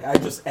I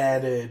just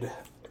added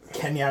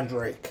Kenyon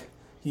Drake.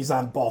 He's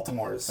on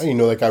Baltimore's. I didn't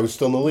know that guy was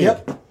still in the league.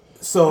 Yep.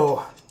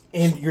 So,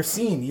 and you're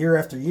seeing year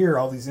after year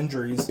all these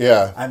injuries.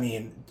 Yeah. I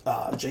mean,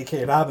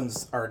 J.K.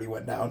 Dobbins already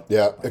went down.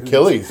 Yeah,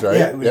 Achilles, right?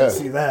 Yeah, we didn't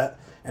see that.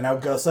 And now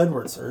Gus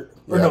Edwards hurt.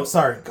 Or no,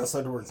 sorry, Gus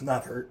Edwards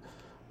not hurt.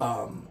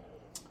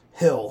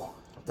 Hill,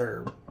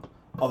 their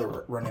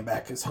other running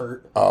back, is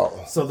hurt.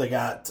 Oh. So they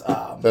got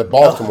that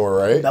Baltimore,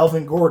 right?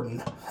 Melvin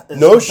Gordon.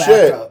 No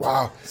shit. Backup.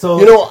 Wow. So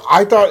you know,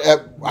 I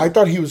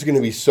thought he was going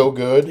to be so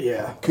good.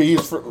 Yeah.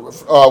 He's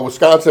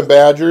Wisconsin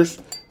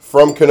Badgers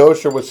from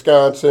Kenosha,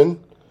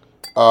 Wisconsin.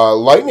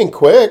 Lightning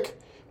quick.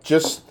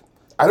 Just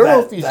I don't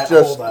know if he's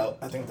just holdout.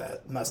 I think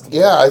that messed him.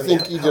 Yeah, up. I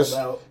think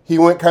he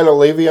went kind of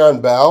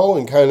Le'Veon Bell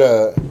and kind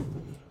of,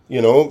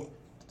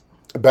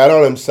 bet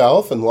on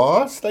himself and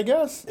lost, I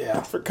guess.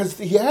 Yeah. Because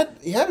he had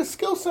a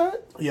skill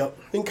set. Yep.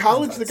 In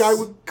college, the guy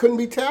couldn't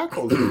be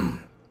tackled.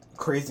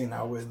 Crazy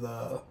now with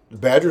The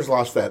Badgers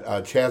lost that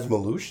Chaz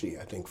Malushi,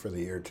 I think, for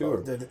the year,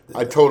 too. Did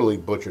I totally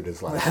butchered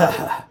his last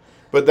name.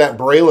 But that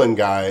Braylon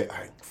guy,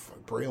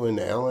 Braylon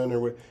Allen, or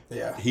what?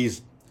 Yeah.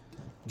 He's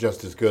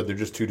just as good. They're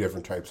just 2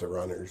 different types of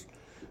runners.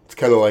 It's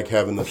kind of like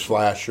having the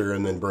slasher,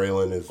 and then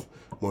Braylon is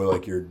more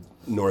like your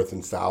north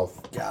and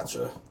south.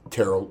 Gotcha.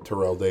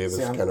 Terrell Davis,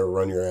 kind of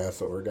run your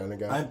ass over kind of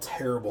guy. I'm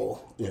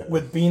terrible. Yeah.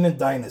 With being in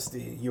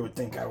Dynasty, you would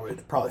think I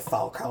would probably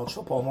follow college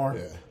football more,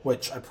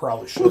 which I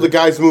probably should. Well, the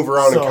guys move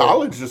around in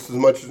college just as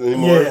much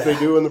anymore as they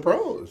do in the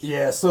pros.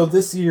 Yeah, so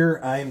this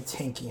year I'm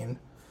tanking.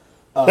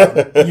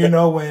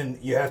 When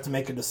you have to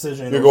make a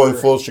decision. You're going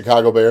full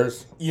Chicago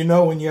Bears? You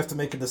know when you have to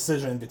make a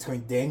decision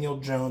between Daniel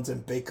Jones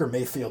and Baker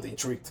Mayfield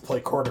each week to play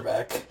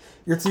quarterback.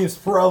 Your team's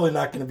probably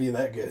not going to be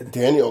that good.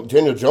 Daniel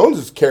Jones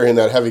is carrying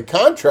that heavy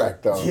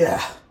contract, though.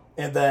 Yeah.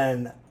 And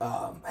then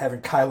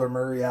having Kyler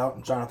Murray out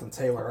and Jonathan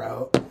Taylor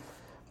out.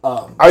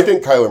 I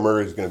think Kyler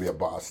Murray is going to be a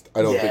bust.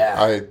 I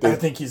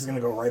think he's going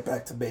to go right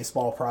back to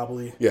baseball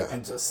probably. Yeah.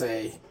 And just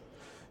say,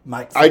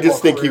 I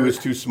just think he was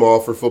too small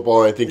for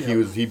football. I think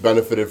he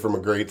benefited from a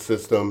great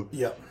system.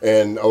 Yep.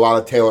 And a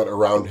lot of talent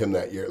around him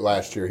that year.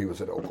 Last year he was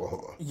at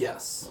Oklahoma.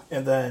 Yes.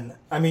 And then,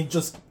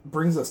 just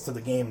brings us to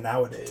the game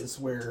nowadays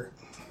where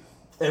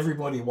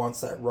everybody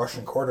wants that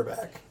Russian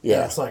quarterback. Yeah.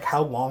 And it's like,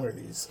 how long are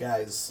these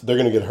guys? They're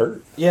going to get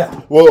hurt.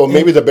 Yeah. Well,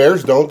 maybe the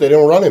Bears don't. They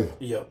don't run him.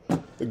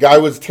 Yep. The guy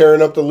was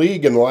tearing up the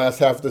league in the last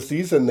half of the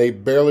season. They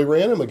barely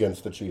ran him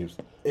against the Chiefs.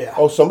 Yeah.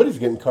 Oh, somebody's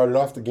getting carted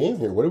off the game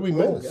here. What did we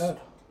miss? Oh,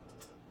 God.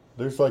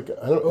 There's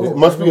it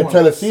must be a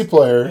Tennessee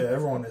player. Yeah,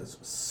 everyone is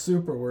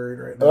super worried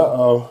right now.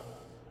 Uh-oh.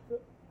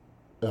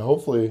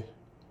 Hopefully.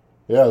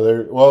 Yeah,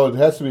 it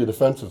has to be a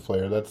defensive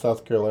player. That's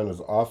South Carolina's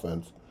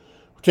offense.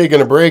 We're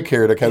taking a break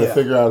here to kind of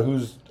figure out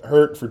who's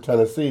hurt for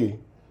Tennessee.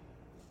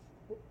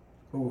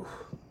 Oof.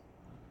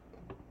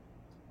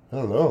 I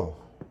don't know.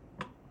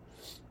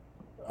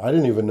 I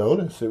didn't even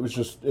notice. It was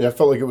I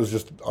felt like it was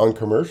just on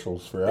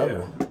commercials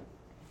forever. Yeah.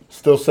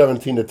 Still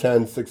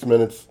 17-10, 6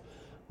 minutes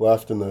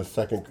left in the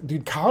second.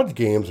 Dude, college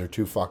games are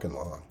too fucking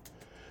long.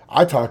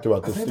 I talked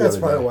about this the other day. I think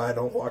that's probably why I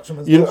don't watch them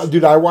as much.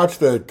 Dude, I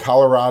watched the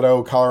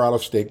Colorado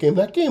State game.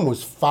 That game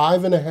was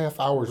 5.5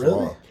 hours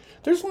long.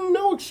 There's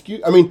no excuse.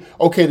 I mean,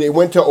 okay, they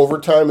went to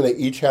overtime and they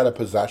each had a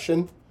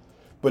possession,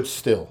 but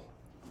still,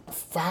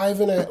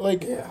 5.5.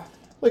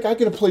 Like I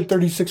could have played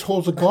 36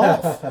 holes of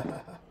golf.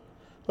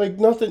 Like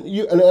nothing.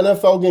 An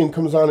NFL game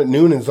comes on at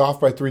noon and is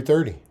off by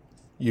 3:30,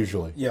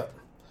 usually. Yep.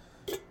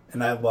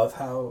 And I love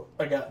how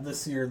I got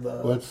this year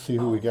Let's see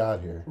who we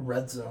got here.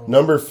 red zone.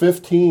 Number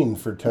 15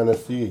 for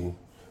Tennessee.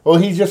 Well,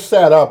 he just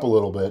sat up a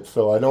little bit,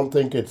 so I don't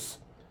think it's...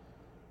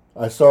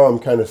 I saw him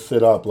kind of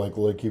sit up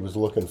like he was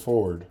looking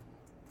forward.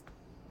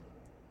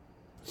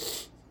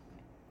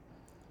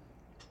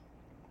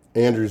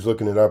 Andrew's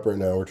looking it up right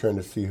now. We're trying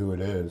to see who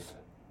it is.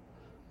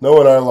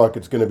 Knowing our luck,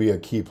 it's going to be a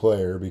key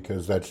player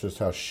because that's just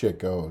how shit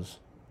goes.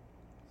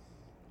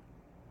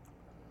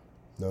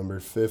 Number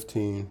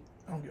 15...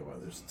 I don't get why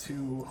there's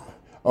 2.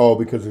 Oh,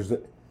 because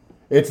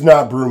it's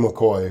not Brew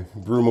McCoy.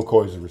 Brew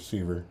McCoy's a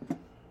receiver.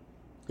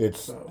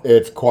 It's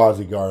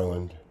Quasi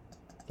Garland.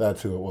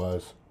 That's who it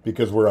was.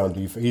 Because we're on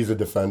defense. He's a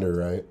defender,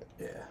 right?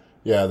 Yeah.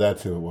 Yeah,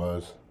 that's who it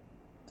was.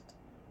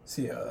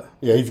 See,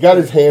 yeah, he's got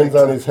his hands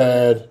on his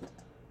head.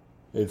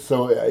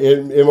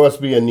 It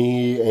must be a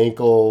knee,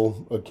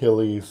 ankle,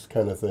 Achilles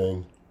kind of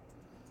thing.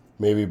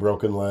 Maybe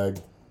broken leg.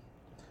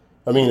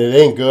 I mean, it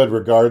ain't good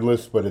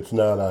regardless, but it's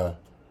not a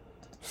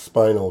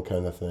spinal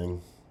kind of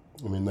thing.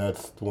 I mean,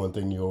 that's the one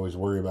thing you always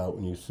worry about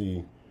when you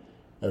see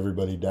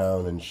everybody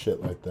down and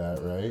shit like that,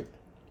 right?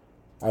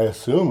 I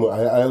assume,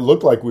 I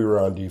looked like we were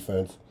on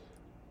defense.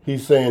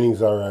 He's saying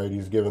he's all right.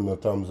 He's giving the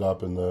thumbs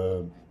up and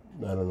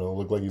I don't know,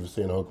 looked like he was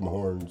saying hook 'em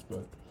horns,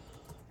 but...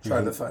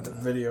 Trying to find a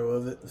video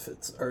of it if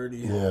it's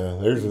already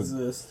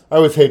exists. I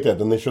always hate that.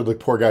 Then they showed the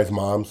poor guy's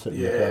mom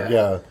sitting there.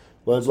 Yeah.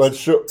 Let's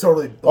show...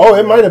 Totally... Oh,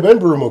 it might have been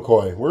Brew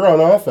McCoy. We're on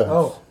offense.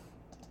 Oh.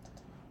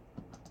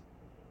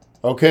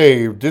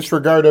 Okay,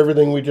 disregard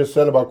everything we just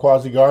said about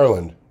Quasi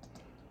Garland.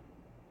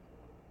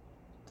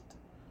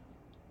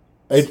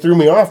 It threw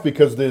me off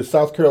because the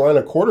South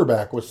Carolina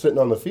quarterback was sitting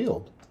on the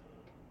field.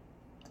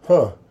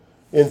 Huh.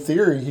 In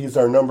theory, he's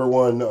our number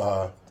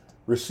one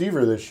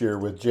receiver this year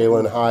with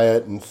Jalen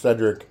Hyatt and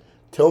Cedric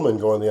Tillman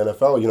going to the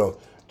NFL. You know,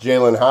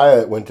 Jalen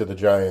Hyatt went to the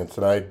Giants,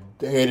 and I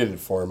hated it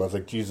for him. I was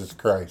like, Jesus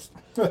Christ.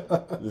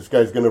 This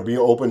guy's going to be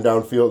open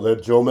downfield.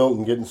 Let Joe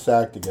Milton getting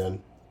sacked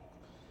again.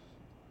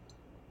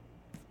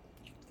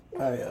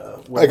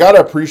 I got to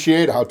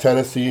appreciate how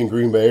Tennessee and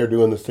Green Bay are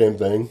doing the same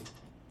thing.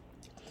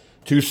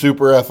 Two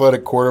super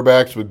athletic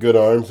quarterbacks with good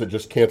arms that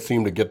just can't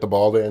seem to get the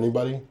ball to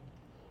anybody.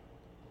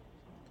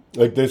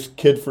 Like this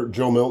kid for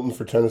Joe Milton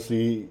for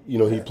Tennessee, you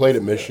know, he played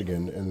at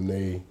Michigan, and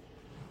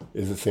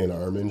is it saying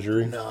arm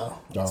injury? No.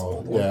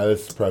 Oh, yeah,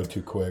 that's probably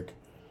too quick.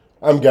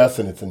 I'm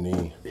guessing it's a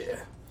knee.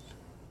 Yeah.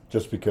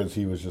 Just because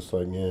he was just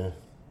like, yeah,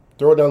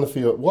 throw it down the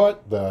field.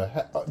 What the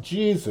heck?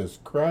 Jesus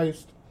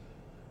Christ.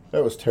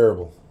 That was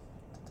terrible.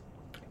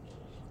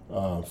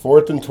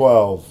 4th and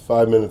 12,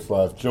 5 minutes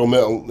left. Joe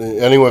Milton,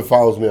 anyone who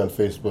follows me on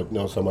Facebook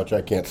knows how much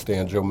I can't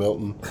stand Joe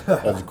Milton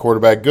as a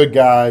quarterback. Good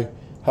guy,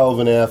 hell of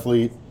an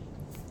athlete,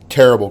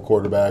 terrible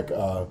quarterback.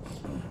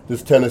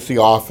 This Tennessee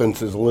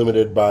offense is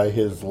limited by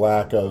his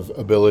lack of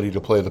ability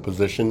to play the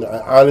position.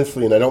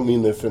 Honestly, and I don't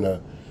mean this in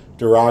a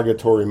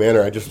derogatory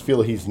manner, I just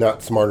feel he's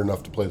not smart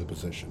enough to play the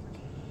position.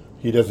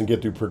 He doesn't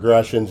get through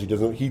progressions.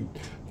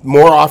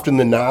 More often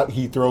than not,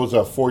 he throws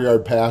a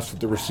 4-yard pass that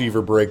the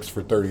receiver breaks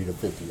for 30 to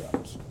 50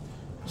 yards.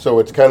 So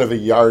it's kind of a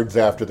yards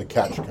after the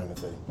catch kind of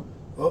thing.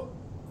 Oh.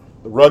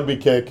 The rugby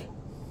kick.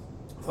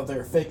 I thought they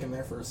were faking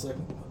there for a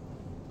second.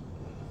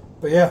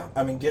 But yeah,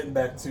 I mean, getting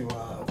back to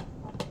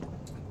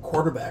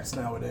quarterbacks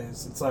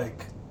nowadays, it's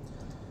like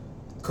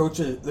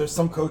there's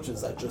some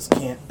coaches that just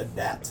can't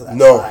adapt to that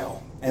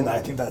style. And I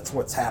think that's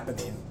what's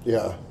happening.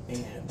 Yeah.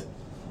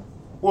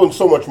 And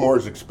so much more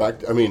is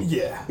expected. I mean,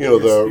 yeah,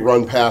 the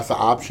run-pass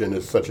option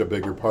is such a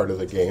bigger part of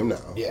the game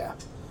now. Yeah.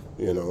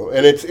 You know,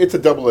 and it's a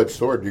double-edged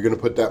sword. You're going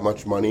to put that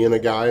much money in a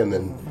guy and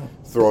then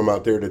throw him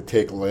out there to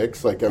take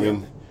licks. Like, I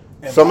mean,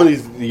 some of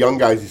the young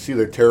guys, you see,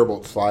 they're terrible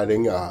at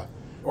sliding.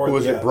 Who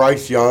was it?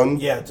 Bryce Young?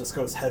 Yeah, it just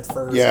goes head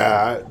first.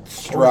 Yeah,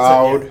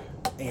 Stroud.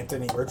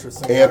 Anthony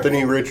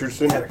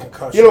Richardson. Had a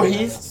concussion. You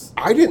know,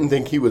 I didn't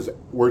think he was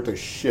worth a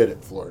shit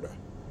at Florida.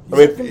 I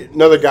mean,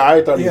 another guy,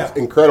 I thought he was an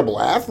incredible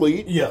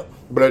athlete. Yeah.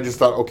 But I just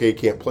thought, okay, he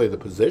can't play the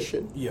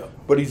position. Yeah.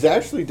 But he's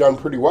actually done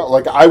pretty well.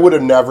 Like, I would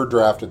have never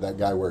drafted that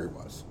guy where he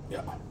was.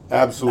 Yeah.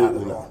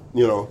 Absolutely not.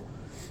 You know.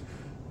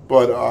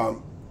 But,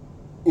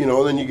 you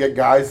know, then you get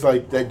guys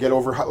like that get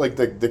over, like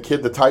the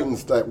kid, the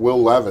Titans, that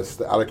Will Levis.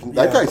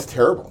 That guy's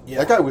terrible. Yeah.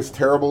 That guy was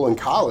terrible in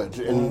college.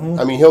 And,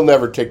 I mean, he'll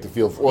never take the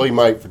field. Well, he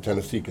might for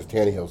Tennessee because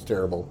Tannehill's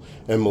terrible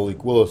and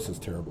Malik Willis is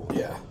terrible.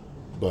 Yeah.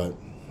 But.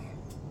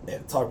 Yeah,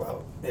 talk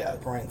about,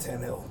 Ryan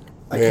Tannehill.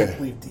 I can't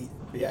believe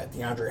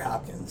DeAndre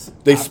Hopkins.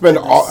 They spend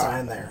all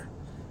sign there.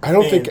 I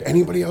don't think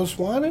anybody else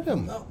wanted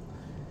him. No.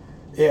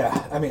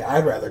 Yeah, I mean,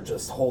 I'd rather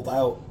just hold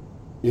out.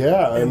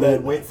 Yeah, and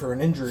then wait for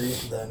an injury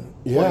than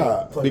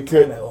play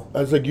because Tannehill. I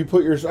was like, you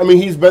put your. I mean,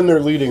 he's been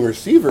their leading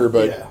receiver,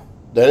 but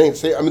that ain't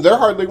say. I mean, they're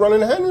hardly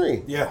running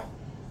Henry. Yeah,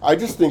 I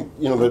just think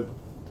that.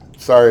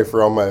 Sorry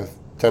for all my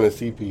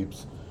Tennessee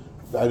peeps.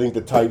 I think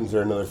the Titans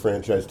are another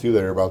franchise too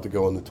that are about to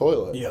go in the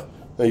toilet. Yeah.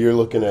 Now you're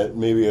looking at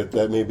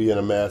that may be in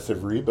a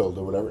massive rebuild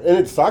or whatever, and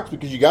it sucks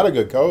because you got a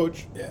good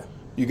coach. Yeah.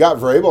 You got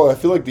Vrabel, and I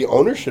feel like the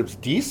ownership's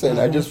decent.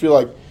 I just feel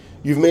like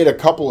you've made a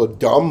couple of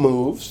dumb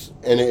moves,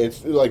 and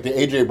it's like the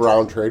A.J.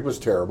 Brown trade was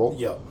terrible.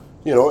 Yep.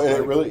 You know, and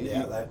it really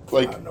that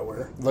came out of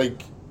nowhere.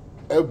 Like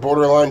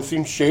borderline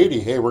seems shady.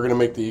 Hey, we're going to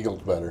make the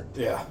Eagles better.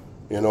 Yeah.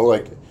 You know,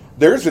 like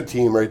there's a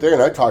team right there,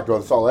 and I talked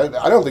about this all.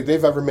 I don't think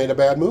they've ever made a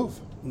bad move.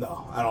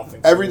 No, I don't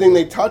think everything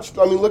they touched.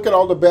 I mean, look at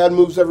all the bad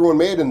moves everyone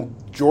made, and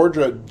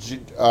Georgia,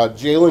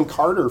 Jalen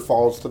Carter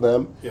falls to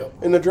them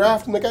in the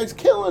draft, and the guy's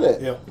killing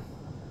it. Yep.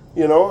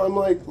 You know, I'm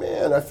like,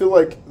 man, I feel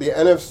like the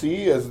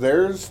NFC is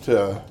theirs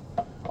to.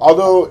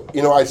 Although,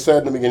 I said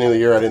in the beginning of the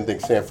year I didn't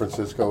think San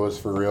Francisco was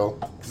for real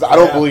because I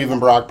don't believe in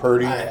Brock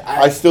Purdy.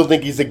 I still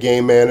think he's a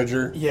game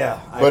manager. Yeah,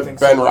 but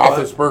Ben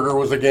Roethlisberger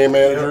was a game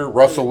manager.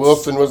 Russell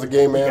Wilson was a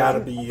game manager. You got to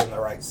be in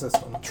the right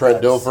system.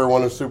 Trent Dilfer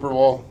won a Super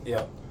Bowl.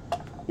 Yep.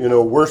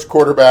 Worst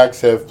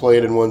quarterbacks have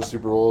played and won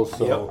Super Bowls,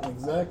 so Yep,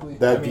 exactly.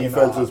 that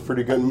defense is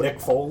pretty good. Nick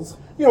Foles.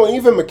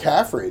 Even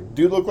McCaffrey,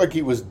 dude looked like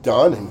he was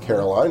done in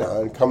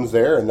Carolina, and comes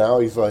there, and now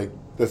he's like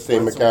the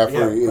same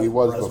McCaffrey he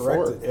was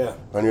before. Yeah,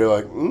 and you're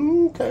like,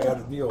 okay, I got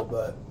a deal,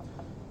 but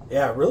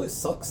yeah, it really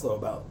sucks though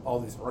about all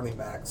these running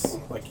backs.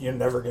 Like you're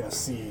never gonna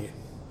see.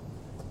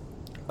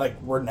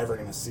 Like we're never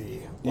gonna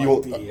see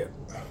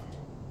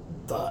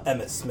the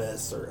Emmitt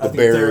Smiths or the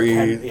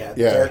Barry.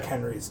 Derrick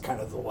Henry's kind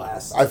of the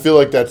last. I feel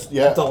like that's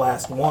the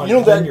last one.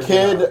 That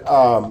kid.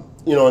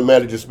 It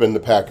might have just been the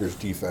Packers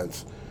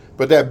defense,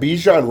 but that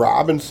Bijan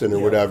Robinson or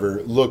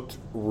whatever looked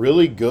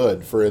really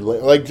good for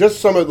Atlanta. Like just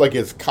some of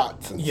his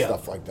cuts and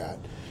stuff like that.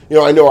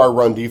 I know our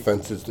run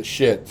defense is the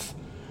shits,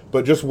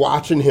 but just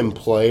watching him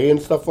play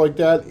and stuff like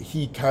that,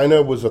 he kind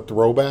of was a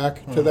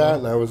throwback to that,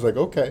 and I was like,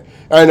 okay.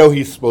 I know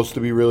he's supposed to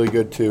be really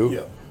good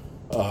too.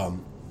 Yeah.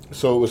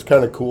 So it was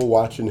kind of cool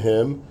watching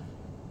him.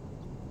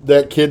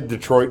 That kid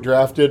Detroit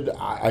drafted,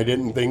 I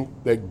didn't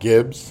think that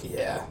Gibbs.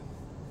 Yeah.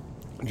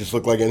 Just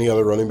looked like any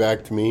other running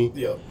back to me.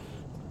 Yep.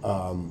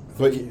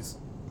 But I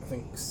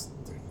think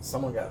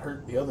someone got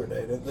hurt the other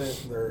day, didn't they?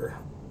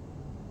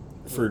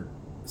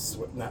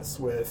 Not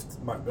Swift,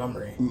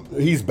 Montgomery.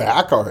 He's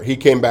back, or he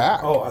came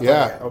back. Oh,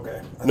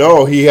 okay.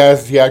 No, he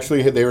has. He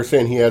actually. They were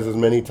saying he has as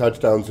many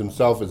touchdowns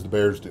himself as the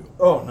Bears do.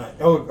 Oh, nice.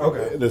 Oh,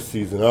 okay. This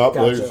season,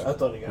 Gotcha. I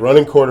thought he got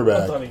running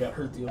quarterback. I thought he got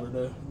hurt the other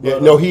day. Yeah,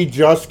 no, he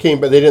just came,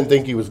 but they didn't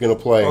think he was going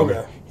to play.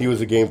 Okay. He was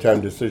a game time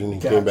decision. He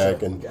came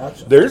back, and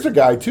Gotcha. there's a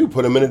guy too.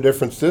 Put him in a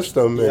different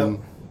system, and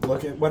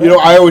look at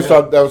I always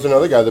thought that was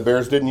another guy the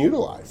Bears didn't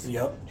utilize.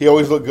 Yep. He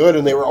always looked good,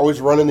 and they were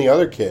always running the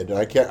other kid. And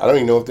I don't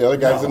even know if the other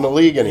guy's in the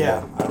league anymore.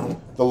 Yeah, I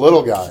don't. The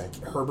little guy.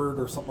 Herbert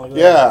or something like that.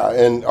 Yeah,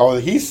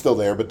 and he's still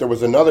there, but there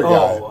was another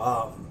guy.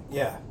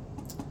 Yeah.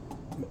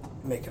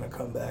 Making a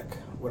comeback,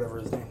 whatever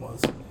his name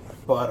was.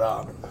 But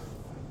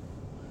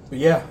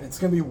yeah, it's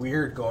going to be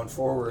weird going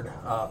forward.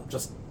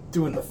 Just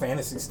doing the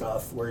fantasy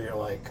stuff where you're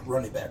like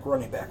running back.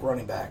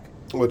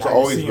 Well, it's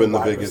always been the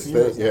biggest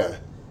thing, yeah.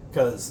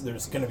 Because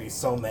there's going to be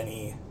so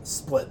many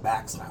split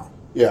backs now.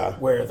 Yeah.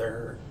 Where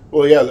they're...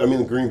 Well, yeah,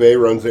 Green Bay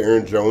runs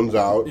Aaron Jones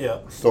out. Yeah.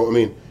 So,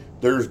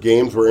 there's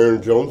games where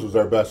Aaron Jones was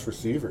our best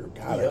receiver.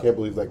 God, I can't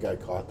believe that guy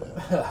caught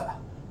that.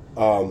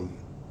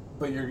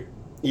 But you're...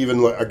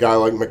 Even a guy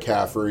like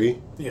McCaffrey.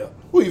 Yeah.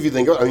 Well, if you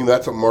think,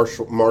 that's a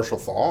Marshall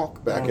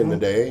Faulk back in the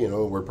day.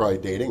 We're probably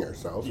dating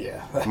ourselves.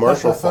 Yeah.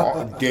 Marshall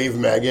Faulk, Dave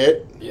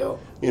Meggett.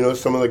 Yep.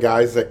 Some of the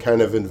guys that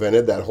kind of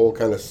invented that whole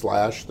kind of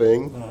slash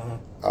thing.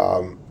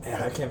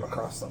 Man, I came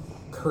across some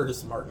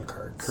Curtis Martin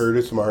cards.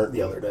 Curtis Martin.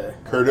 The other day.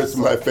 Curtis,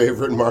 my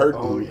favorite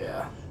Martin. Oh,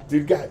 yeah.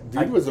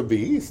 Dude was a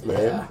beast,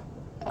 man.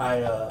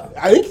 Yeah.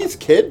 I think his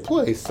kid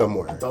plays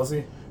somewhere. Does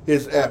he?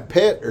 Is at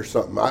Pitt or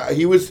something.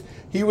 He was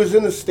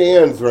in the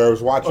stands when I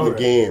was watching the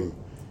game,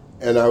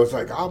 and I was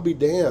like, I'll be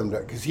damned,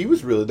 because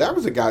that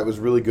was a guy that was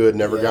really good,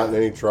 never got in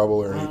any trouble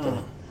or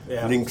anything.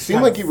 Yeah. It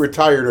seemed like he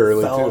retired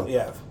early too.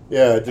 Yeah.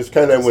 Yeah, just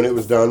kind of when it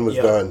was done,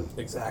 done.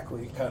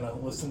 Exactly. Kind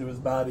of listen to his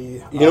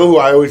body. You know who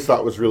I always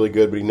thought was really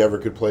good, but he never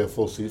could play a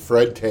full season?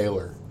 Fred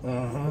Taylor.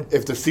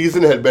 If the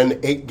season had been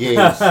 8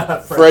 games,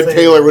 Fred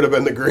Taylor would have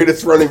been the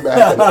greatest running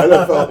back in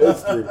NFL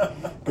history,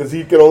 because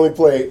he could only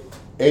play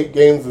 8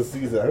 games a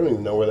season. I don't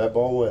even know where that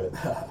ball went.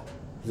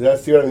 Does that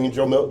see what I mean?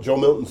 Joe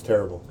Milton's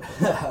terrible.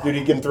 Dude,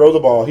 he can throw the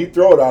ball. He'd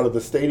throw it out of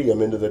the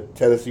stadium into the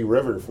Tennessee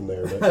River from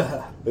there,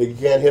 but you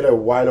can't hit a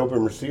wide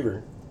open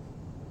receiver.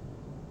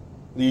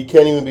 You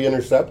can't even be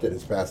intercepted.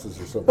 His passes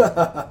are so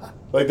bad.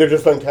 Like, they're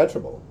just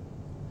uncatchable.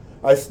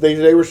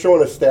 They were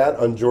showing a stat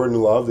on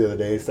Jordan Love the other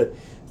day. He said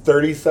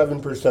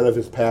 37% of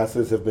his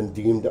passes have been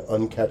deemed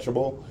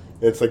uncatchable.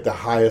 It's like the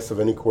highest of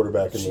any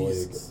quarterback in the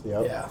league.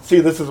 Yep. Yeah. See,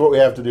 this is what we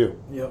have to do.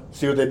 Yep.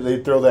 See what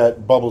they throw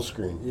that bubble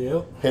screen.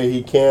 Yep. Hey,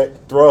 he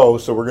can't throw,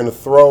 so we're going to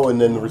throw, and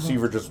then the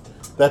receiver just...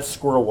 That's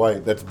Squirrel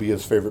White. That's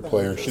Bia's favorite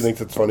player. She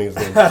thinks it's funny his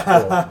name is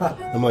Squirrel.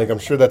 I'm like, I'm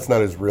sure that's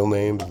not his real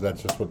name, but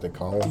that's just what they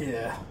call him.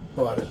 Yeah.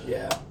 But,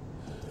 yeah.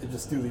 They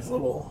just do these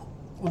little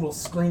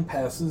screen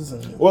passes.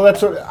 And well,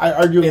 that's what I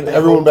argue with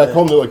everyone back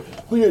home. They're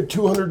like, we had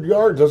 200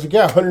 yards. I was like,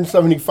 yeah,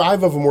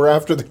 175 of them were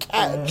after the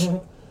catch.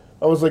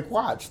 I was like,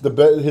 watch.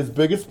 His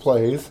biggest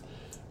plays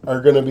are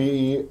going to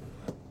be,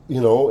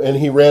 and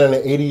he ran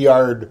an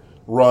 80-yard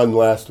run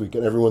last week,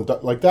 and everyone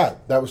thought like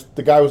that.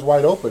 The guy was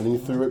wide open, and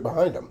he threw it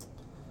behind him.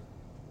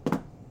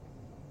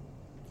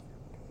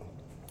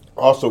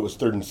 Also, it was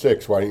 3rd and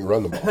 6. Why didn't you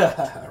run the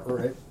ball?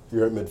 Right.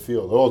 You're at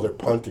midfield. Oh, they're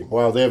punting.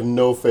 Wow, they have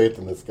no faith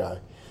in this guy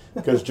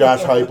because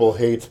Josh Heupel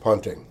hates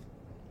punting.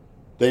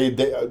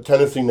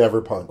 Tennessee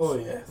never punts. Oh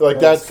yeah. Like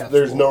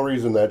there's no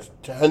reason that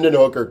Hendon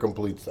Hooker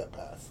completes that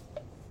pass.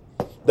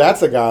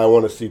 That's a guy I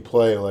want to see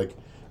play. Like,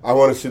 I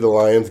want to see the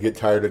Lions get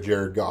tired of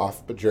Jared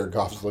Goff, but Jared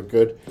Goff's look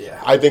good. Yeah.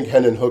 I think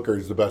Hendon Hooker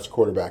is the best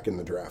quarterback in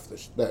the draft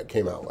that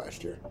came out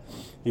last year.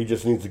 He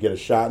just needs to get a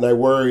shot, and I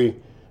worry.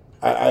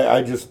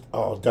 I just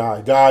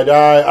die.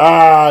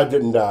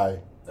 Didn't die.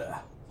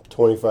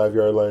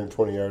 25-yard line,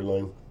 20-yard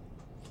line.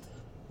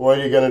 What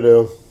are you gonna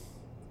do?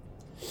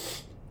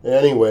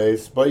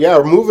 Anyways, but yeah,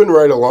 we're moving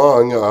right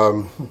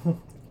along.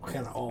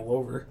 kind of all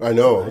over. I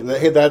know.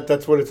 Hey,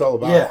 that's what it's all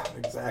about. Yeah,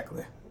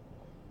 exactly.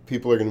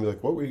 People are going to be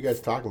like, what were you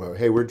guys talking about?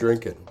 Hey, we're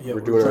drinking. Yeah,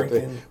 we're doing our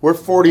thing. We're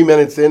 40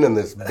 minutes in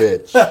this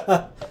bitch.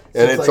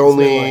 And it's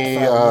only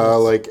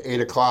like 8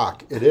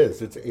 o'clock. It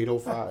is. It's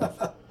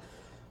 8:05.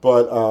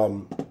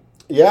 But,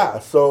 yeah,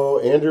 so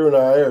Andrew and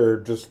I are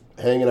just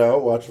hanging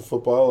out, watching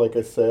football, like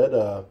I said.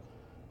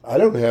 I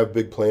don't have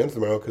big plans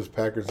tomorrow because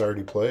Packers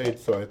already played,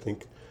 so I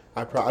think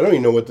I don't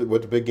even know what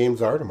the big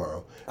games are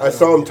tomorrow. I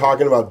saw him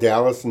talking about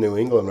Dallas and New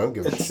England. I don't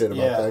give a shit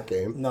about that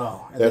game.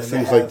 No. That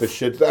seems like the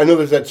shit. I know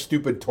there's that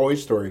stupid Toy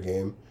Story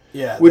game.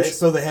 Yeah,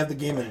 so they have the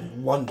game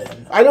in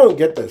London. I don't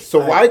get this.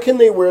 So why can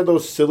they wear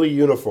those silly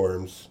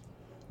uniforms,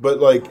 but,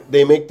 like,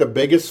 they make the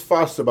biggest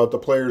fuss about the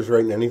players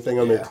writing anything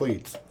on their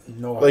cleats?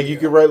 No Like, you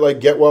could write, like,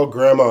 Get Well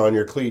Grandma on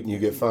your cleat and you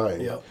get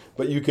fined. Yep.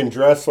 But you can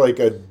dress like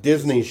a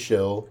Disney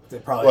shill,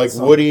 like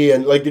Woody.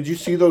 And, like, did you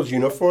see those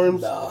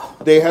uniforms? No.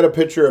 They had a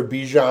picture of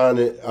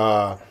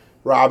Bijan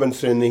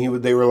Robinson.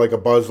 They were like a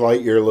Buzz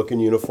Lightyear looking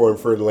uniform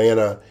for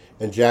Atlanta.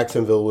 And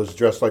Jacksonville was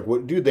dressed like,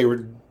 what? Dude,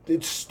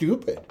 it's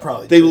stupid.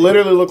 Probably. They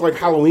literally look like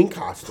Halloween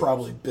costumes.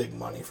 Probably big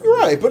money for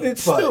Right, but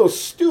it's still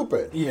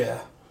stupid. Yeah.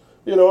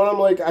 You know, and I'm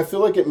like, I feel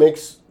like it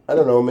makes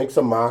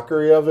a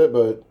mockery of it,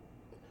 but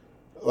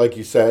like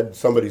you said,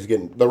 somebody's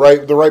getting the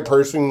right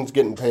person's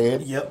getting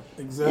paid. Yep,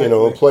 exactly. You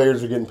know,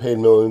 players are getting paid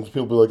millions.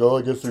 People be like, oh,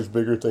 I guess there's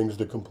bigger things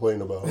to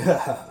complain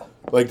about.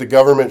 Like the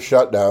government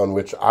shutdown,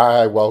 which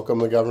I welcome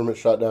the government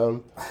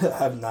shutdown. I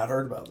have not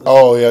heard about this.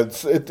 Oh yeah,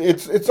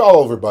 it's all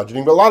over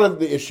budgeting. But a lot of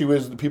the issue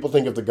is that people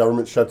think if the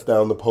government shuts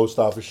down, the post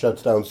office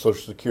shuts down,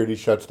 Social Security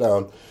shuts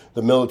down,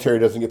 the military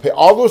doesn't get paid.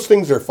 All those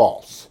things are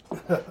false.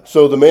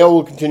 So the mail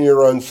will continue to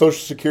run. Social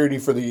Security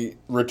for the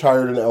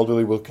retired and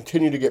elderly will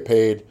continue to get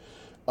paid.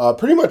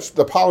 Pretty much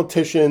the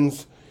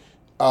politicians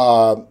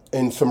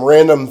and some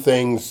random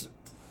things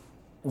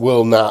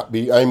will not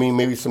be. I mean,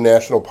 maybe some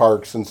national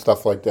parks and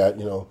stuff like that,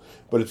 you know.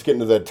 But it's getting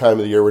to that time of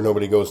the year where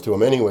nobody goes to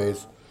them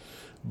anyways.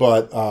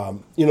 But,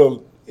 you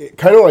know,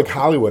 kind of like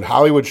Hollywood.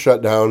 Hollywood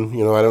shut down.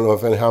 You know, I don't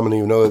know how many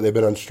of you know that they've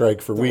been on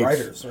strike for weeks.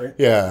 Writers, right?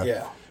 Yeah.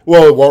 Yeah.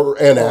 Well,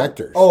 and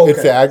actors. Oh, okay.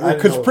 It's actors.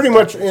 Because pretty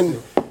much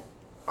too.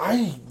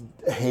 I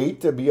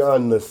hate to be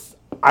on this.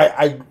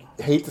 I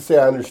hate to say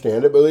I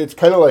understand it, but it's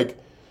kind of like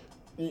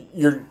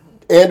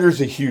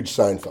Andrew's a huge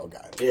Seinfeld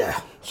guy. Yeah.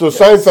 So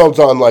Seinfeld's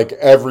on like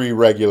every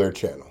regular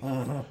channel.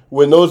 Mm-hmm.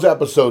 When those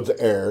episodes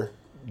air,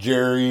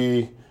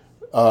 Jerry,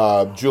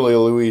 Julia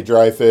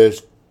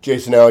Louis-Dreyfus,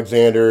 Jason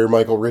Alexander,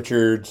 Michael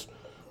Richards,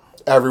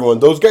 everyone,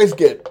 those guys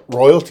get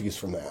royalties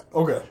from that.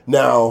 Okay.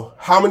 Now,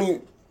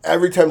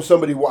 every time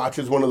somebody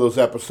watches one of those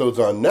episodes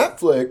on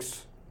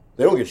Netflix,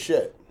 they don't get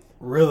shit.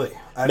 Really?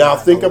 Now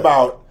think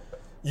about,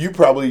 you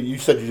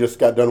said you just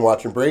got done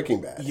watching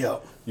Breaking Bad.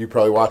 Yep. You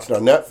probably watched it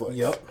on Netflix.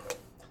 Yep.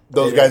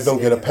 Those guys don't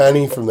get a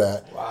penny from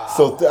that. Wow.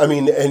 So,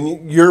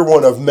 and you're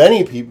one of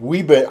many people.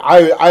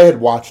 I had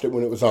watched it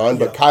when it was on,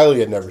 but Kylie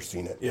had never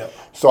seen it. Yep.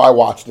 So I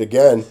watched it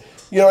again.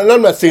 You know, and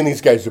I'm not saying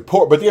these guys are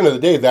poor, but at the end of the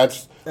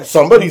day,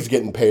 somebody's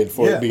getting paid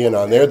for it being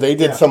on there. They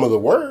did some of the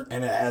work.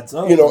 And it adds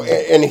up. You know,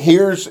 and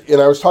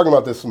I was talking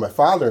about this with my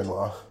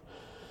father-in-law.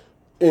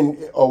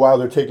 And, oh, wow,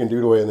 they're taking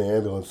dude away in the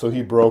ambulance. So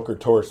he broke or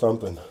tore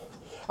something.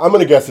 I'm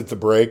going to guess it's a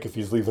break if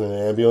he's leaving an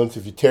ambulance.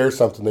 If you tear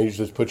something, they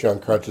usually just put you on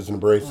crutches and a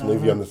brace and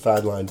leave you on the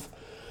sidelines.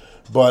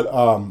 But,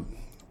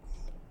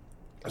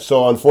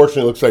 so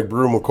unfortunately, it looks like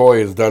Brew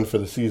McCoy is done for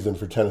the season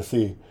for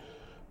Tennessee.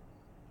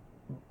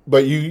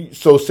 But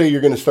say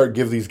you're going to start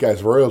give these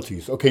guys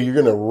royalties. Okay, you're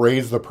going to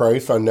raise the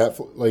price on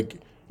Netflix.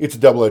 Like, it's a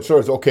double-edged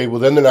sword. Okay, well,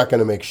 then they're not going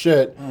to make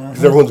shit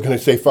because everyone's going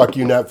to say, fuck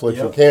you, Netflix,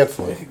 and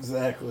cancel it.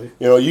 Exactly.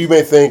 You know, you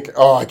may think,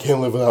 oh, I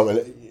can't live without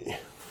it.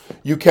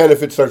 You can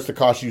if it starts to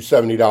cost you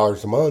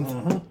 $70 a month.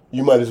 Mm-hmm.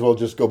 You might as well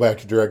just go back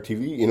to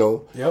DirecTV, you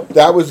know. Yep.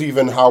 That was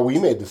even how we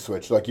made the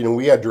switch. Like, you know,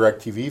 we had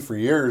DirecTV for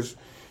years.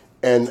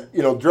 And,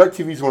 you know,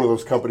 DirecTV is one of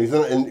those companies.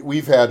 And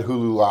we've had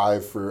Hulu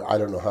Live for I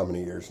don't know how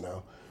many years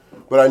now.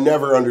 But I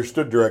never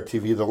understood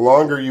DirecTV. The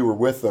longer you were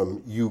with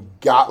them, you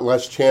got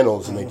less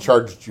channels and they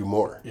charged you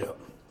more. Yep.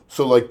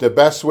 So, like, the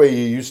best way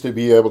you used to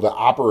be able to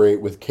operate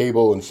with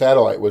cable and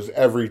satellite was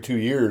every 2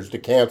 years to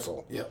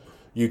cancel. Yep.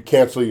 You'd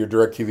cancel your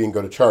DirecTV and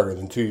go to Charter,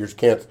 then 2 years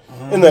cancel.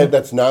 And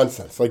that's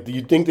nonsense. Like,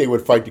 you'd think they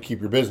would fight to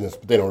keep your business,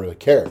 but they don't really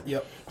care.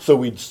 Yep. So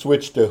we'd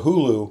switch to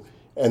Hulu,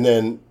 and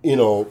then, you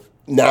know,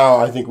 now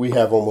I think we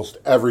have almost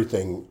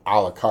everything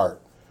a la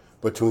carte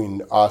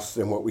between us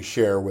and what we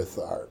share with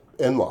our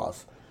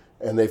in-laws.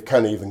 And they've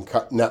kind of even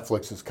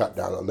Netflix has cut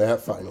down on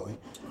that finally.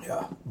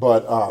 Yeah.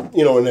 But,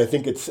 you know, and I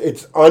think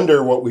it's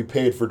under what we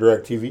paid for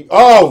DirecTV.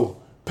 Oh,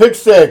 pick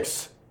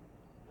six.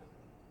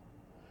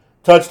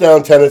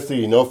 Touchdown,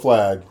 Tennessee, no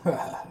flag.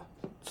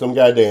 Some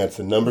guy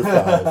dancing, number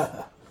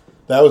 5.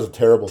 That was a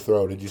terrible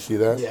throw. Did you see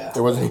that? Yeah.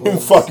 It wasn't even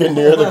fucking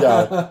near the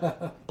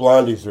guy.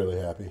 Blondie's really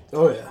happy.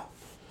 Oh, yeah.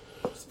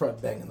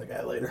 probably banging the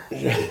guy later.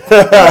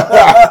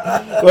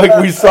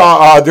 Like we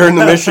saw during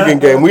the Michigan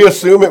game. We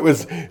assume it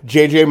was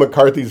J.J.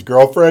 McCarthy's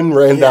girlfriend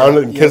ran down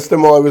and kissed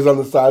him while he was on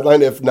the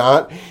sideline. If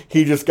not,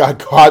 he just got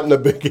caught in the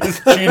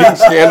biggest cheating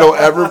scandal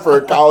ever for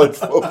a college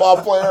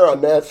football player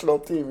on national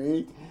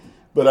TV.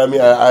 But, I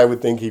mean, I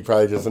would think he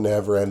probably doesn't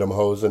have random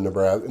hoes in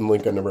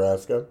Lincoln,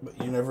 Nebraska.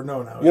 But you never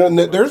know now. You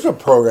know, there's a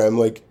program,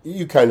 like,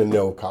 you kind of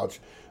know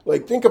college.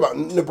 Like, think about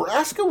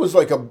Nebraska was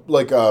like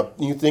a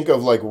you think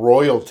of like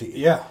royalty.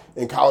 Yeah.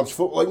 In college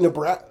football. Like,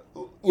 Nebraska,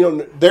 you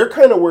know, they're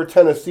kind of where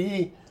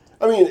Tennessee,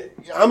 I mean,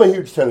 I'm a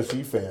huge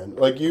Tennessee fan.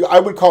 Like, I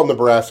would call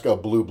Nebraska a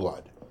blue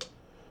blood.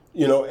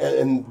 You know,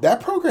 and that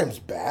program's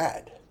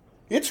bad.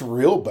 It's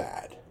real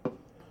bad.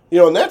 You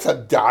know, and that's a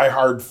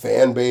diehard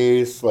fan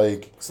base.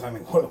 Like, So, I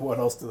mean, what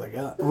else do they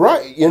got?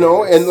 right, you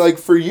know, and like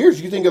for years,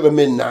 you think of the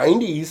mid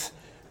 '90s,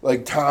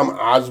 like Tom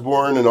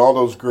Osborne and all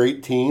those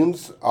great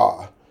teams,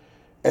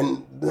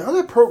 and now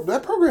that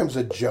program's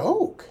a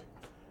joke.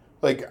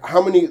 Like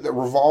the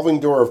revolving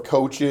door of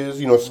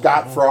coaches. You know,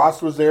 Scott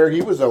Frost was there;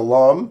 he was an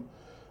alum.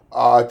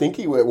 I think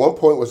he at one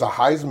point was a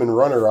Heisman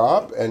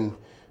runner-up, and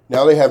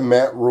now they have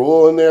Matt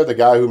Rule in there, the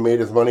guy who made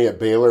his money at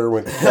Baylor,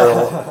 went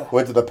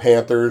to the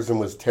Panthers and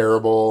was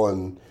terrible,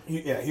 and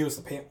he was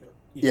the Panther.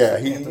 He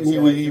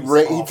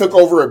took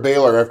over at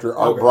Baylor after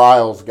Art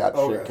Briles got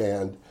shit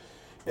canned,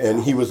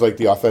 and he was like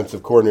the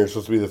offensive coordinator,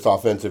 supposed to be this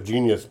offensive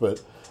genius,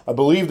 but I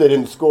believe they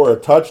didn't score a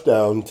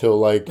touchdown until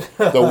like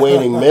the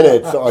waning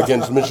minutes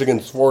against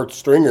Michigan's fourth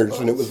stringers,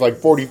 and it was like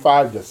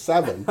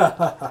 45-7.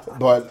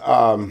 But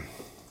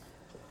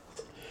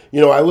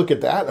you know, I look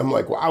at that and I'm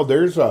like, wow,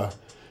 there's a.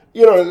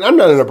 You know, and I'm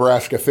not a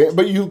Nebraska fan,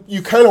 but you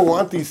kind of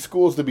want these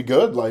schools to be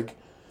good. Like,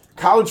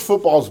 college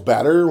football's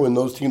better when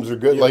those teams are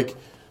good. Yeah. Like,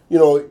 you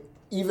know,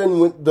 even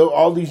when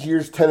all these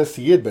years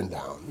Tennessee had been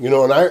down. You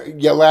know, and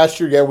last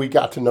year, we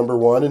got to number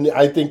one. And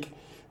I think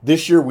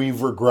this year we've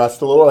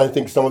regressed a little. I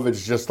think some of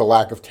it's just the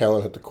lack of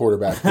talent at the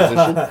quarterback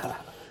position.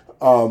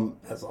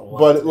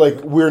 But,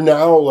 like, we're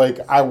now, like,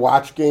 I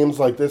watch games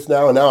like this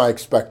now, and now I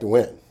expect to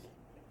win.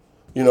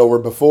 You know, where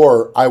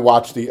before I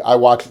watched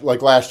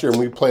like last year when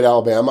we played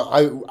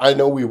Alabama, I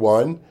know we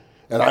won,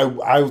 and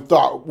I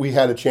thought we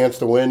had a chance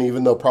to win,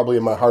 even though probably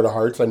in my heart of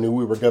hearts I knew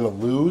we were going to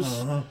lose.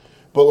 Mm-hmm.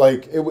 But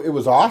like it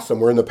was awesome.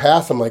 Where in the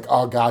past I'm like,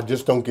 oh God,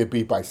 just don't get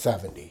beat by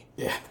 70.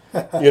 Yeah.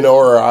 You know,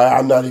 or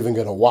I'm not even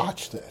going to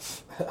watch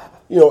this.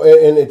 You know,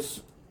 and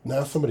it's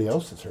now somebody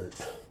else is hurt.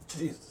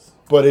 Jesus.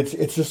 But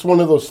it's just one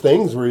of those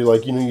things where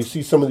you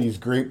see some of these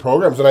great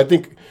programs, and I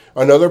think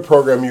another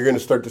program you're going to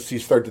start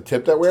to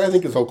tip that way, I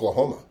think, is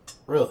Oklahoma.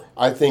 Really?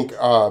 I think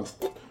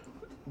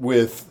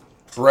with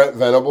Brent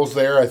Venables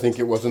there, I think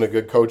it wasn't a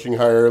good coaching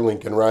hire.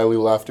 Lincoln Riley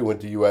left and went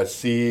to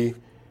USC.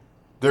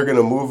 They're going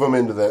to move them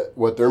into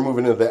they're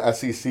moving into the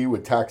SEC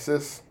with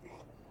Texas,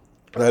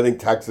 and I think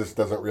Texas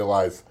doesn't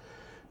realize.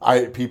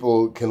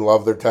 People can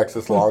love their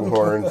Texas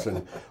Longhorns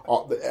and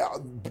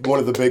one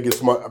of the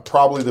biggest,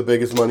 probably the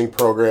biggest money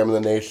program in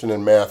the nation,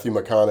 and Matthew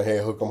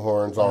McConaughey, hook 'em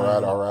horns, all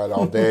right,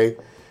 all day.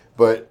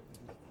 But,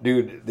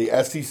 dude, the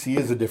SEC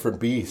is a different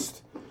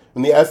beast.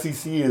 And the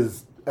SEC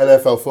is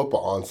NFL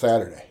football on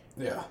Saturday.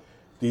 Yeah.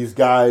 These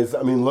guys,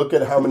 I mean, look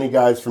at how many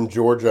guys from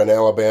Georgia and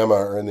Alabama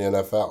are in the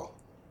NFL.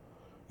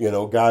 You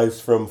know, guys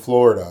from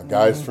Florida,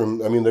 guys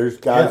from, I mean, there's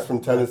guys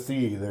from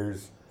Tennessee.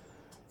 There's,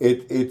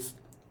 it's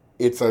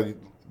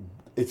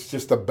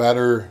just a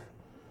better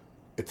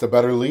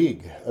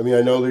league. I mean,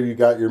 I know that you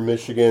got your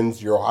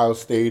Michigans, your Ohio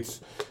States,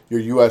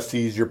 your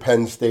USCs, your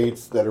Penn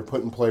States that are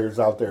putting players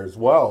out there as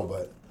well.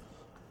 But,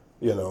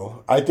 you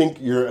know, I think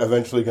you're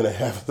eventually going to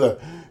have the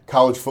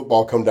college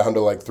football come down to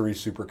like 3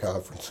 super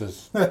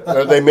conferences.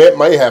 Or they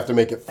might have to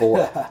make it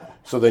 4.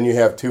 So then you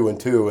have 2 and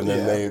 2, and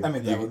then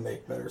that would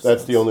make better sense.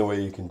 That's the only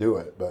way you can do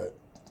it. But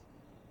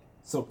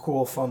so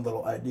cool, fun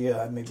little idea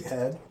I maybe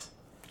had.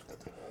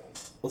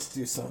 Let's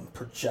do some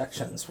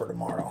projections for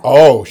tomorrow.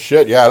 Oh,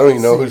 shit. Yeah, I don't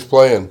even know who's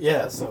playing.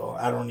 Yeah, so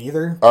I don't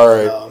either. All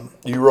right.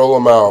 You roll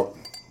them out.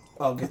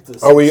 I'll get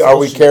this. Are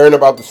we caring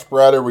about the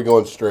spread, or are we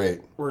going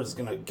straight? We're just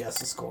going to guess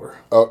the score.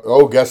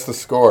 Guess the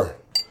score.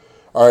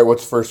 All right,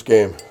 what's the first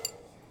game?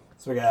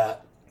 So we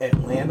got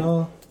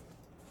Atlanta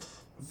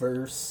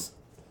versus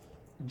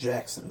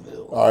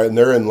Jacksonville. All right, and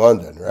they're in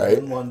London, right? They're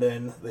in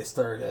London. They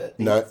start at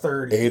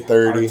 8:30.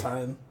 8:30. Our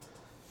time.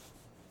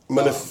 I'm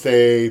going to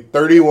say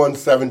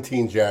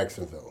 31-17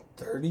 Jacksonville.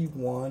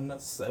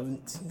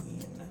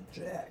 31-17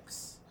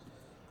 Jacks.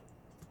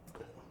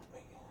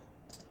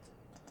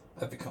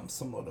 I've become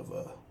somewhat of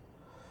a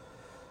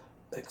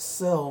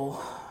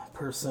Excel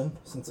person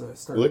since I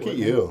started. Look at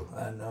you.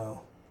 I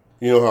know.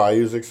 You know how I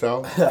use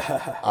Excel?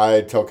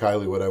 I tell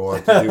Kylie what I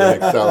want to do in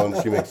Excel,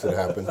 and she makes it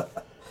happen.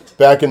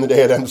 Back in the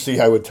day at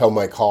MC, I would tell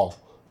Mike Hall.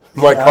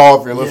 Mike Hall,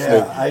 if you're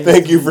listening,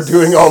 thank you for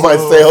doing all my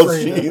sales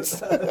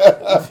sheets.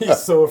 He's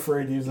so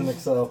afraid using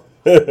Excel.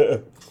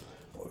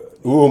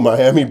 Ooh,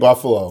 Miami,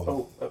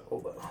 Buffalo.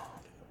 Hold on.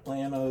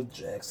 Atlanta,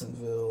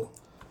 Jacksonville.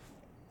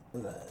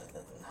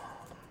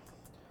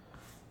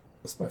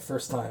 It's my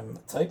first time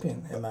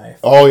typing in my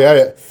Oh,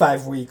 yeah.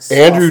 5 weeks.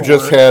 Andrew off of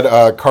just work. had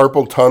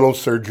carpal tunnel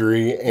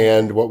surgery,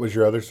 and what was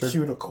your other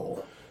surgery?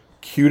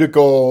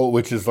 Cuticle,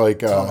 which is like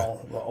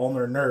tunnel, the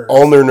ulnar nerve.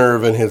 ulnar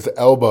nerve in his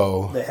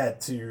elbow. They had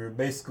to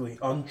basically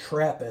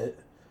untrap it.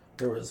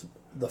 There was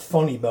the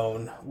funny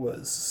bone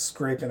was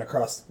scraping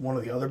across one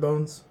of the other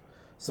bones,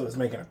 so it was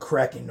making a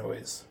cracking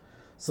noise.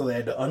 So they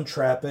had to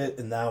untrap it,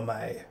 and now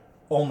my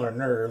ulnar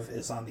nerve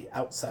is on the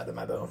outside of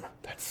my bone.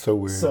 That's so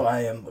weird. So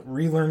I am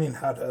relearning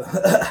how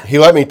to. He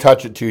let me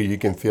touch it too. You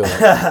can feel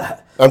it.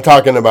 I'm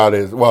talking about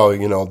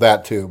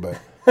that too,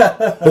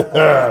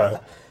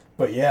 but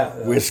But yeah,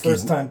 Whiskey.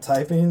 first time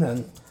typing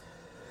and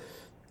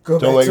go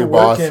Don't back let to your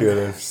work boss in hear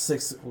this.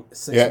 six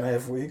Yeah. and a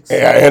half weeks.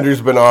 yeah,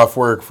 Andrew's been off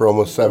work for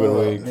almost 7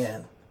 weeks.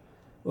 Man,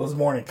 those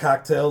morning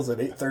cocktails at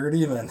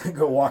 8:30, and then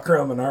go walk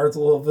around Menards a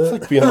little bit. It's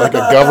like being like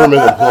a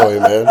government employee,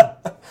 man.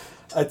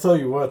 I tell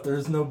you what,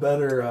 there's no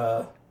better.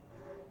 I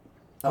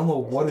don't know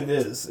what it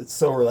is. It's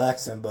so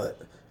relaxing,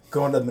 but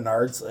going to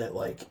Menards at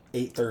like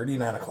 8:30,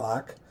 9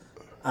 o'clock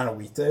on a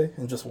weekday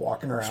and just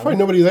walking around. There's probably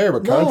nobody there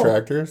but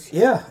contractors.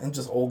 Yeah, and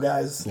just old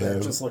guys that Yeah. are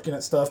just looking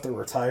at stuff. They're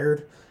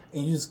retired,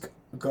 and you just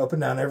go up and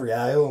down every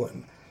aisle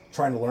and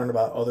trying to learn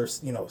about other,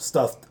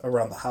 stuff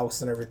around the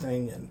house and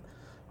everything. And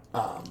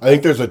I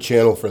think there's a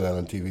channel for that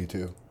on TV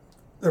too.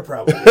 there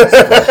probably is.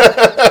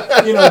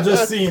 But,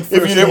 just seeing. If you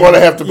didn't want to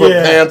have to put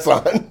pants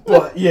on.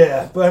 But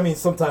I mean,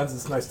 sometimes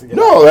it's nice to get.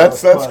 No, out that's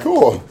of the house, but,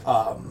 cool.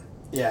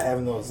 Yeah,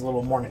 having those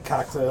little morning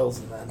cocktails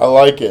and then I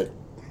like it.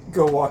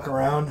 go walk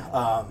around.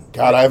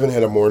 God, I haven't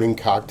had a morning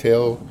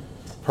cocktail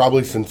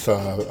probably since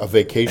a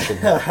vacation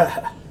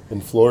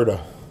in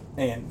Florida.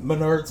 And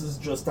Menards is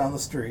just down the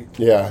street.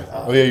 Yeah.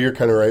 Oh, yeah, you're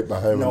kind of right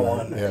behind me. No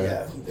one.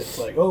 Yeah. It's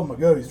like, oh my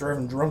god, he's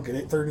driving drunk at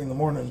 8:30 in the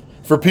morning.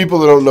 For people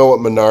that don't know what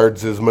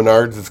Menards is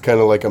kind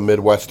of like a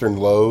Midwestern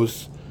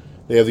Lowe's.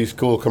 They have these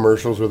cool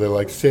commercials where they're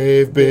like,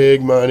 save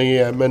big money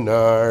at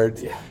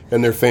Menards. Yeah.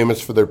 And they're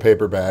famous for their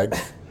paper bags.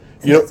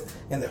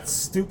 And that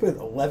stupid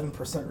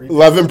 11% rebate.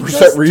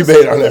 11%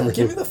 rebate on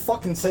everything. Give me the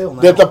fucking sale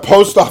now. That the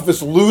post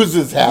office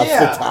loses half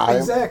the time.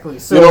 Exactly.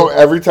 So,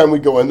 every time we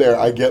go in there,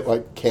 I get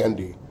like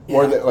candy.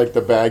 More than like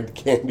the bagged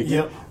candy.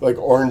 Yep. Like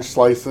orange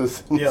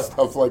slices and Yep.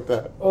 stuff like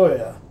that. Oh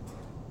yeah.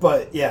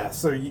 But yeah,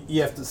 so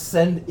you have to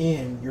send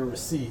in your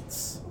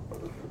receipts.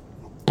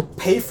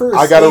 Pay for.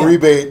 I got a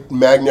rebate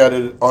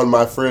magneted on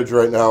my fridge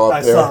right now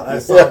up there. I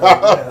saw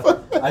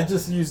that. Yeah. I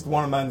just used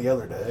one of mine the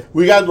other day.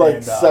 We got like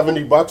And,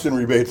 $70 in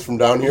rebates from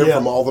down here yeah.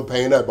 from all the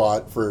paint I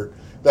bought for.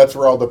 That's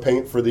where all the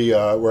paint for the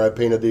where I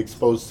painted the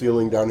exposed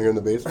ceiling down here in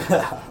the basement.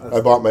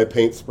 I bought my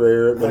paint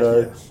sprayer at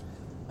Menards.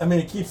 Yeah. I mean,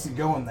 it keeps you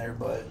going there,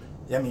 but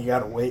I mean, you got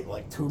to wait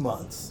like 2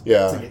 months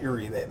Yeah. to get your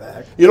rebate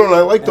back. And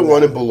I like the And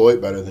one in then-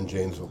 Beloit better than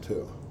Janesville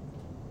too.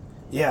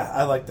 Yeah,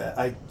 I like that.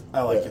 I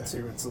like Yeah. it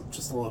too. It's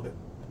just a little bit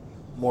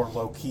more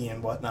low key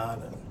and whatnot,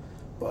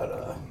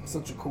 but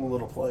such a cool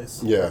little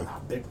place. Yeah.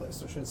 Big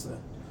place, I should say.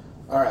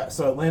 All right,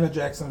 so Atlanta,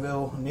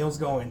 Jacksonville. Neil's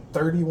going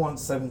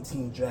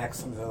 31-17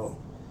 Jacksonville.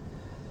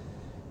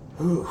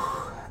 Ooh,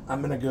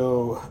 I'm gonna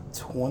go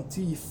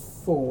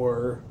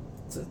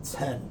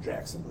 24-10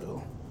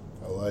 Jacksonville.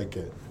 I like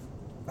it.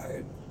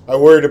 I I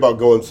worried about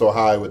going so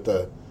high with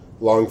the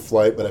long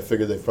flight, but I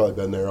figured they've probably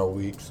been there all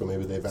week, so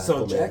maybe they've So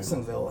acclimated.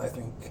 Jacksonville, I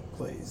think,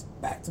 plays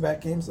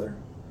back-to-back games there.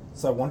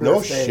 So I wonder No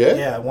if they, shit.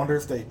 yeah, I wonder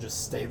if they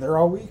just stay there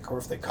all week or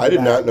if they come I did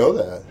back. not know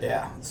that.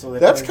 Yeah, so they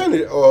That's play- kind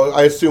of. Oh,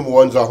 I assume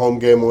one's a home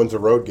game, one's a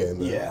road game.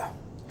 Then. yeah.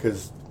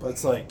 Because But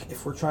it's like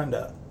if we're trying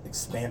to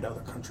expand to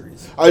other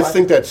countries, I just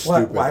think that's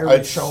stupid. Why are we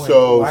It's showing?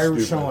 so why are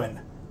we stupid. showing?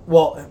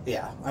 Well,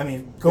 yeah, I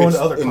mean, going It's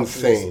to other countries,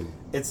 insane.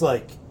 it's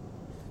like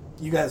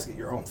you guys get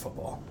your own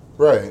football.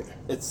 right.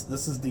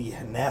 This is the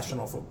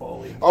National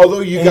Football League. Although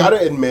you And- got to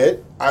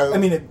admit, I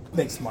mean, it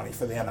makes money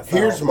for the NFL.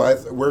 here's my.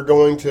 We're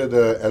going to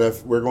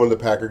the We're going to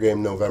the Packer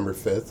game November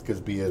 5th because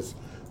B has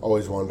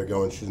always wanted to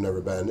go and she's never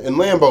been. And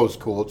Lambeau's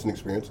cool; it's an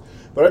experience.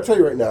 But I tell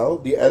you right now,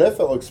 the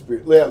NFL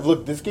experience. Yeah,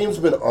 look, this game's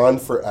been on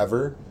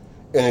forever,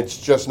 and it's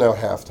just now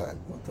halftime.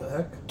 What the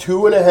heck?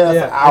 2.5 Yeah, I could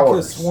have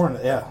hours, sworn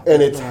it. Yeah,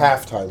 and it's Yeah.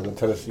 halftime in the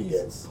Tennessee game.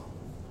 Jesus.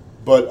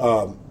 But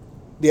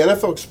the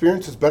NFL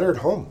experience is better at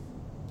home.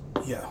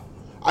 Yeah.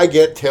 I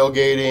get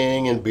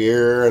tailgating and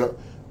beer, and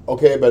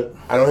okay, but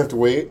I don't have to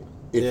wait.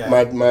 It's Yeah.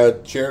 my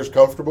chair's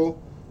comfortable.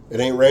 It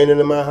ain't raining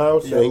in my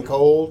house. Yep. It ain't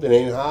cold. It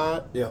ain't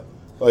hot. Yeah.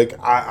 Like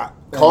I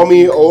call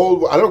me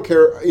old. I don't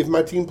care if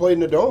my team played in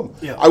the dome.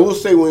 Yeah. I will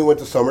say when we went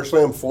to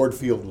SummerSlam, Ford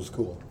Field was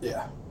cool.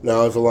 Yeah.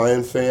 Now as a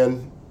Lions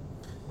fan,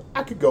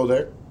 I could go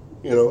there,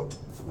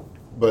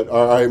 But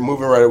all right,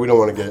 moving right. We don't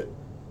want to get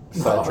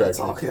No, sidetracked. it's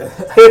all good.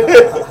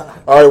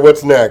 All right,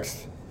 what's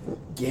next?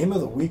 Game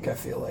of the week, I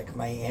feel like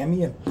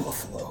Miami and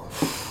Buffalo.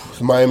 Is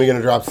Miami going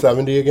to drop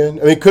 70 again?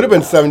 I mean, it could have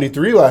been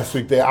 73 last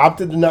week. They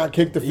opted to not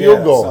kick the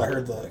field goal. So I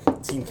heard the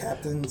team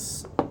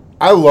captains.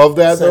 I love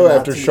that, Said though, not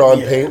after to, Sean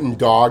yeah. Payton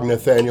dogged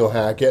Nathaniel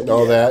Hackett and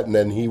all Yeah. that, and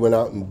then he went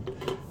out and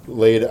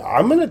laid it.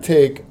 I'm going to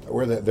take,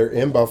 they're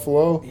in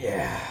Buffalo.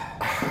 Yeah.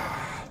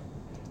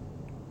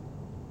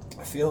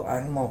 I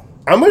don't know.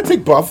 I'm going to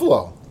take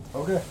Buffalo.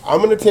 Okay.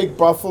 I'm going to take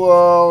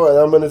Buffalo, and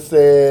I'm going to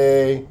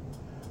say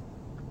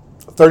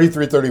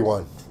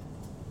 33-31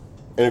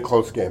 in a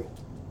close game.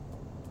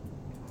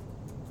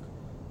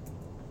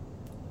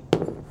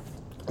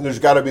 There's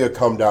got to be a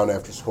come down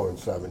after scoring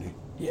 70.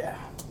 Yeah.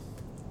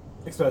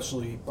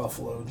 Especially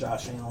Buffalo,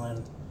 Josh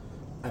Allen.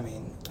 I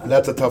mean...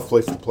 That's a tough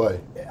place to play.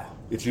 Yeah.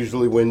 It's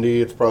usually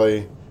windy. It's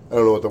probably... I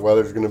don't know what the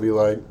weather's going to be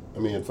like. I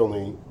mean, it's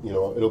only...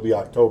 it'll be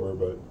October,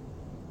 but...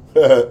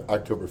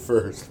 October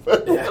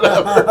 1st.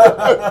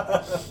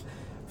 Yeah.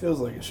 Feels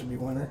like it should be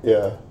winter.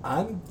 Yeah.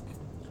 I'm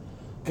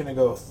going to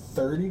go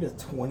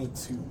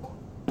 30-22.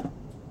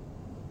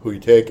 Who you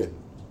taking?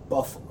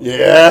 Buffalo.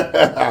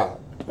 Yeah.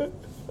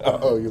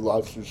 Oh, you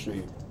lost your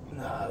sheet.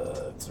 Nah,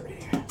 that's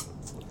right here.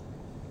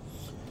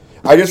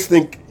 I just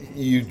think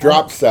you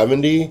drop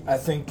 70. I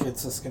think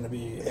it's just going to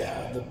be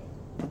the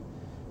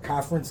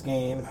conference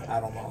game. I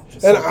don't know.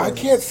 Just And I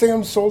can't say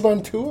I'm sold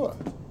on Tua.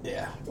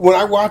 Yeah. When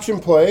I watch him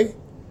play,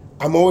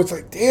 I'm always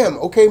like, damn,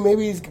 okay,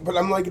 maybe he's... But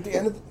I'm like, at the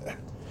end of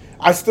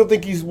I still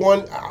think he's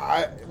one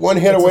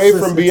hit away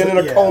from being in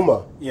a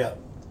coma. Yeah.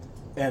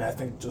 And I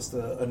think just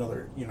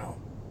another,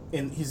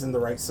 he's in the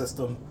right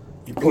system.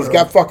 He's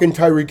got fucking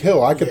Tyreek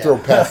Hill. I could throw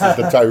passes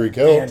to Tyreek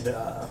Hill. And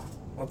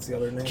what's the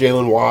other name?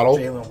 Jalen Waddle.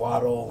 Jalen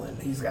Waddle,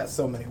 and he's got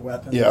so many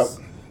weapons. Yep.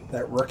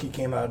 That rookie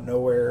came out of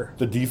nowhere.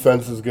 The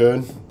defense is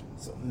good.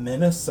 So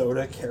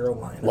Minnesota,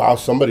 Carolina. Wow,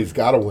 somebody's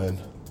got to win.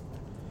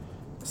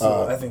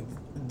 So I think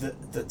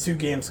the two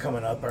games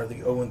coming up are the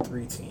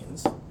 0-3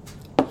 teams.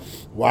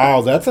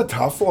 Wow, that's a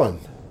tough one.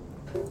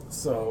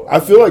 So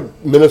I feel like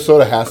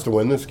Minnesota has to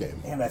win this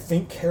game. And I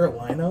think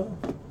Carolina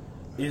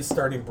is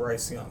starting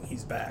Bryce Young.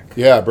 He's back.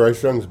 Yeah,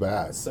 Bryce Young's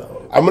back.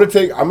 So I'm gonna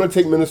take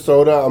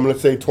Minnesota. I'm gonna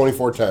say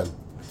 24-10.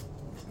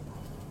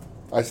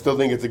 I still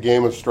think it's a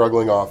game of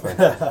struggling offense.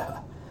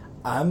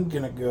 I'm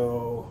gonna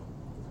go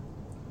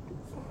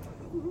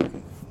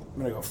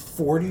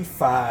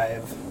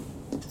 45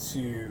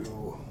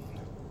 to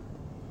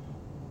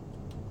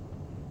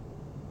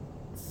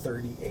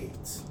 38.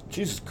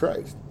 Jesus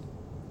Christ.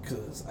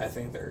 Because I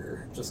think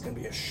they're just going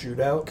to be a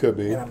shootout. Could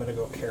be. And I'm going to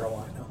go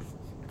Carolina.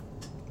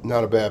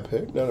 Not a bad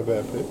pick. Not a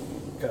bad pick.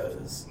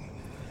 Because...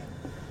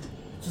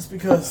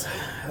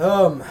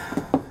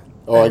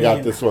 I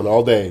got this one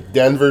all day.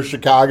 Denver,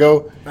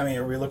 Chicago. I mean,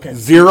 are we looking...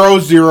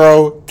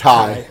 0-0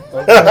 tie.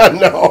 Okay.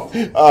 No.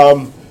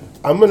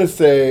 I'm gonna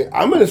say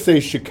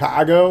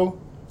Chicago.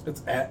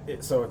 It's at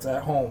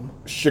home.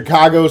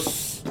 Chicago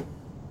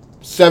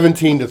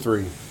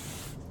 17-3.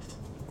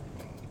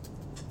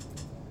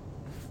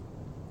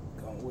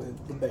 Going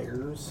with the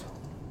Bears.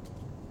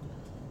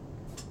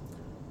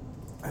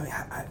 I mean,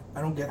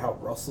 I don't get how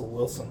Russell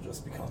Wilson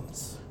just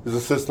becomes... He's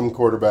a system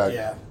quarterback.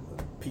 Yeah.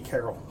 Pete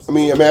Carroll. I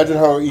mean, imagine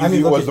how easy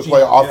it was to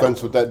play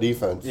offense with that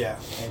defense. Yeah.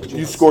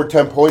 You scored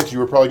 10 points, you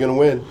were probably going to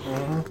win.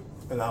 Mm-hmm.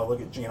 And now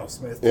look at Geno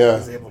Smith. Yeah.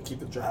 He's able to keep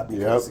the job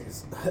because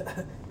he's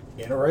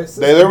in a right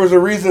system. There was a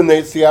reason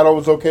Seattle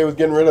was okay with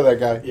getting rid of that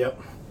guy. Yep.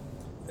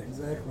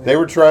 Exactly. They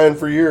were trying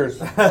for years.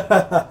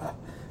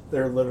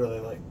 They're literally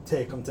like,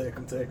 take him.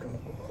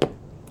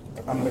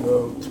 I'm going to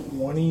go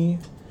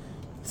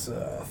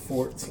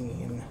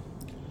 20-14.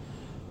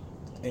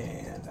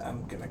 And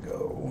I'm going to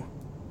go,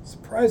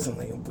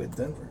 surprisingly, with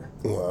Denver.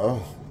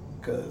 Wow.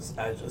 Because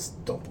I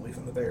just don't believe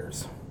in the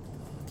Bears.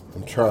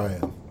 I'm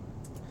trying.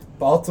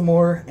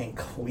 Baltimore and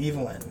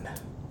Cleveland.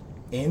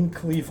 In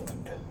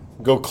Cleveland.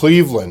 Go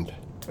Cleveland.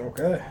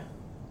 Okay.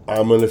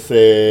 I'm going to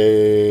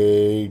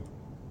say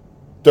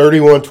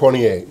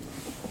 31-28.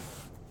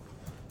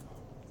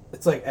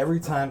 It's like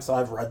every time, so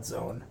I've red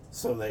zone,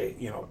 so they,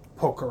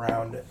 poke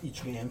around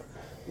each game.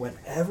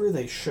 Whenever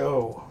they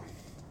show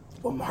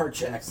Lamar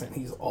Jackson,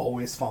 he's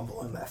always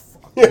fumbling that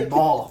fucking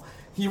ball.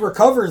 He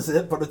recovers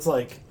it, but it's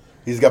like...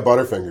 He's got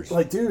butterfingers.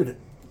 Like, dude,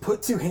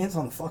 put two hands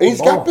on the fucking He's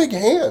ball. got big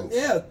hands.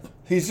 Yeah.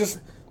 He's just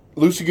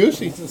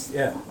loosey-goosey.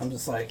 I'm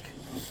just like,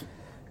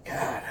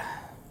 God,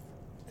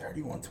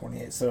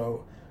 31-28.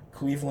 So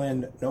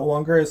Cleveland no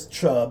longer has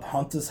Chubb.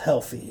 Hunt is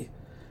healthy.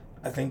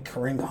 I think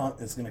Kareem Hunt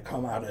is going to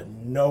come out of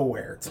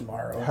nowhere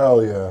tomorrow.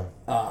 Hell yeah.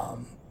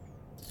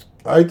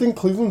 I think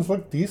Cleveland's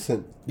looked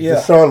decent. Yeah.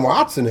 Deshaun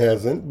Watson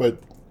hasn't,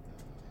 but...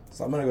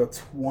 So I'm going to go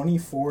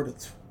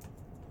 24-22.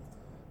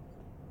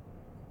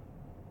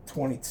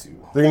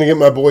 They're going to get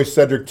my boy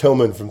Cedric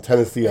Tillman from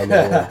Tennessee on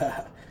the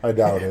board. I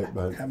doubt it,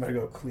 but... I'm going to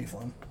go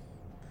Cleveland.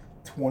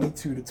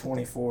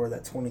 22-24.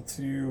 That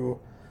 22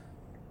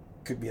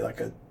 could be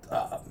like a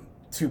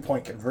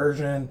 2-point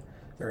conversion.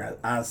 They're going to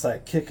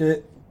onside kick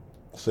it.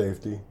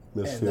 Safety.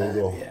 Missed field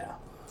goal. Yeah.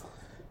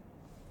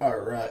 All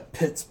right.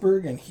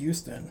 Pittsburgh and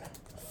Houston.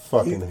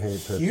 Fucking hate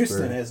Pittsburgh.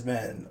 Houston has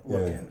been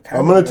looking kind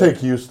I'm going to take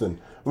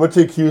Houston. I'm going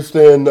to take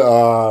Houston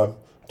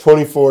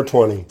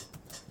 24-20.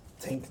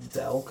 Tank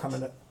Dell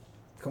coming up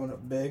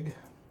big.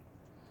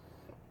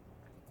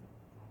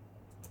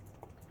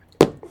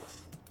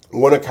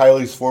 One of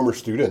Kylie's former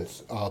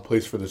students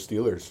plays for the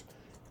Steelers.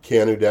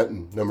 Keanu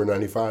Denton, number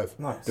 95.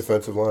 Nice.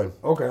 Defensive line.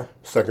 Okay.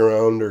 Second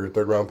round or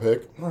third round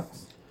pick.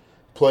 Nice.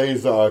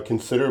 Plays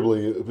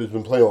considerably. He's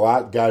been playing a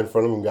lot. Guy in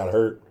front of him got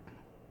hurt.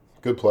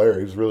 Good player.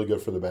 He was really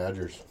good for the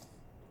Badgers.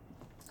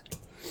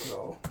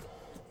 So I'm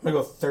going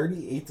to go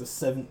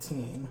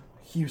 38-17,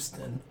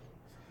 Houston.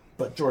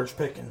 But George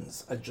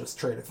Pickens, I just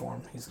traded for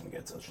him. He's going to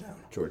get a touchdown.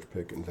 George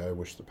Pickens. I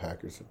wish the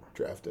Packers had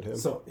drafted him.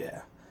 So,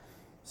 yeah.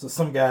 So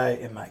some guy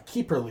in my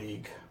keeper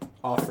league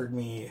offered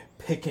me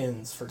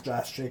Pickens for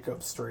Josh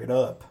Jacobs straight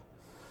up.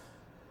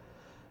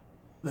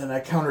 Then I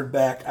countered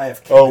back. I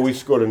have Kenneth. Oh, we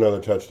scored another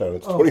touchdown.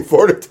 It's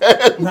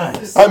 24-10.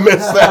 Nice. I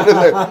missed that in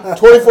there.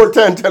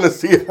 24-10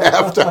 Tennessee at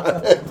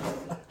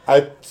halftime.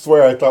 I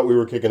swear I thought we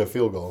were kicking a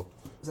field goal.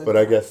 But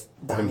I guess...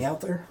 Donnie out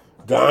there?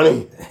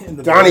 Donnie,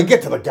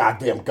 get to the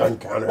goddamn gun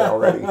counter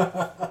already.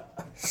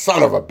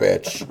 Son of a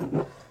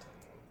bitch.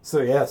 So,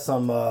 yeah,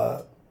 some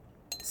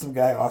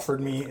guy offered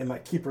me in my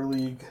keeper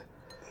league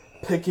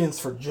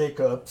Pickens for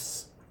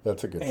Jacobs.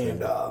 That's a good trade.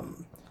 And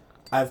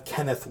I have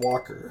Kenneth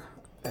Walker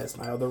as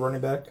my other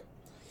running back.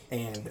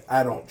 And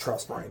I don't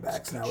trust running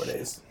backs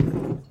nowadays.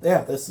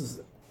 Yeah, this is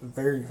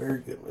very, very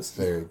good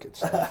whiskey. Very good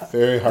stuff.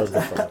 Very hard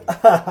to find.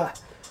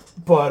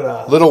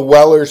 But Little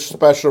Weller's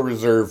Special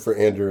Reserve for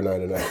Andrew and I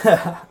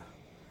tonight.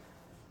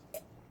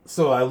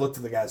 So I looked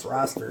at the guy's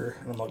roster,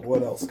 and I'm like,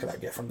 what else could I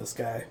get from this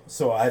guy?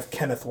 So I have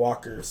Kenneth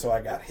Walker, so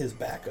I got his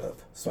backup.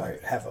 So I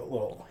have a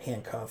little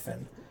handcuff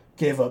and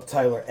gave up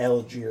Tyler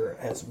Algier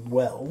as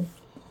well.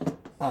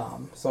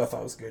 So I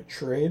thought it was a good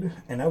trade.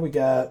 And now we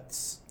got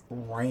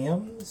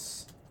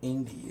Rams,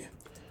 Indy.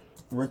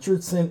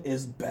 Richardson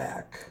is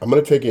back. I'm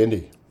going to take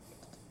Indy.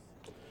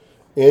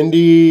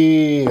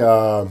 Indy,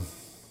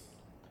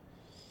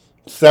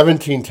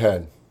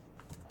 17-10.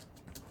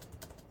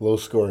 Low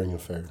scoring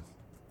affair.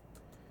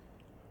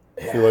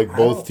 I feel like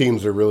both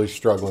teams are really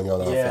struggling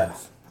on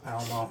offense. I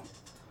don't know.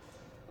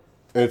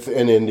 It's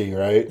in Indy,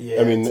 right?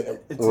 Yeah, I mean,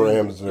 it's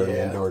Rams are an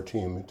indoor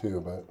team too,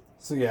 but.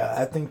 So yeah,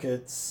 I think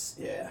it's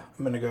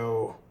I'm gonna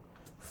go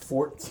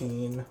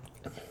 14-7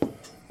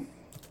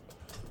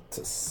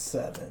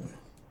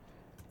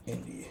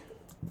 Indy.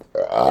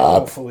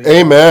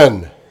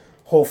 Amen.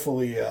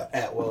 Hopefully,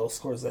 Atwell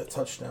scores that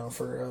touchdown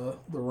for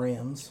the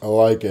Rams. I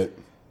like it.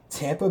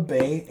 Tampa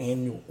Bay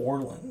and New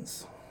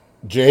Orleans.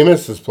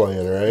 Jameis is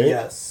playing, right?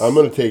 Yes. I'm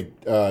going to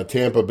take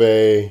Tampa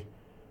Bay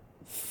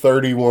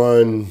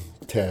 31-10.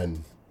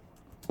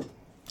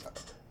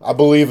 I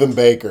believe in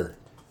Baker.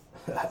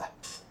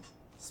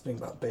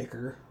 Speaking about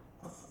Baker.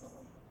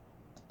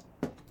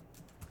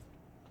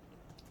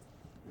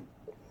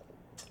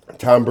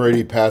 Tom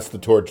Brady passed the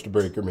torch to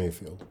Baker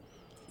Mayfield.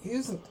 He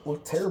doesn't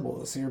look terrible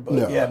this year, but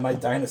no. My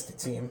dynasty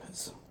team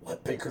has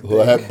let Baker bake.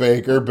 Let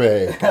Baker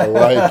bake. I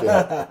like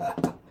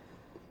it.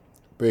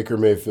 Baker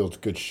Mayfield's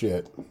good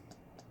shit.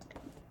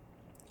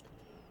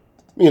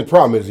 I mean, the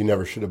problem is he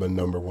never should have been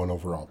number one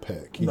overall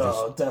pick. He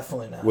no,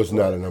 definitely not. Was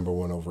not a number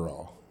one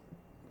overall.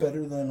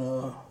 Better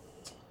than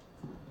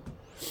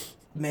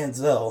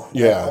Manziel.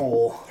 Yeah. That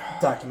whole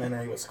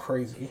documentary was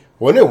crazy.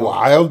 Wasn't it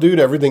wild, dude?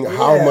 Everything,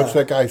 how much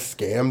that guy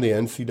scammed the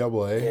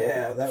NCAA.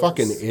 Yeah, that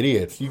fucking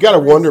idiots. You got to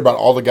wonder about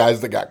all the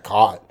guys that got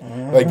caught.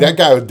 Mm-hmm. Like that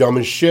guy was dumb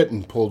as shit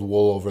and pulled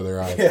wool over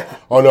their eyes. Yeah.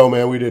 Oh no,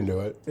 man, we didn't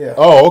do it. Yeah.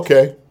 Oh,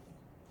 okay.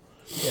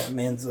 Yeah,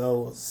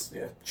 Manziel was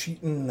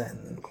cheating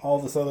and all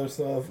this other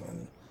stuff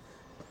and.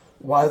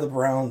 Why the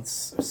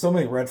Browns? So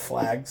many red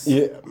flags.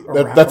 Yeah,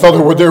 that's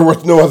all there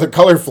was no other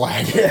color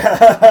flag.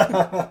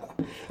 Yeah.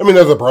 I mean,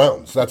 they're the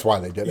Browns. That's why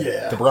they did it.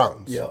 Yeah. The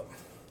Browns. Yep.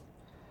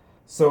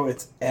 So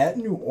it's at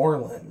New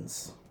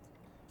Orleans.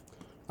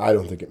 I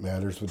don't think it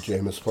matters with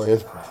Jameis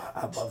playing.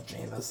 I love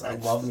Jameis. I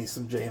love me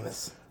some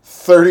Jameis.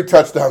 30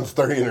 touchdowns,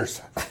 30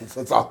 interceptions.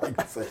 That's all I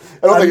can say.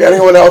 I don't think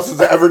anyone else has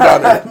ever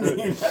done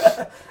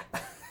it.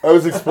 I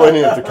was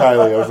explaining it to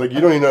Kylie. I was like, you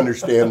don't even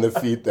understand the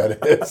feat that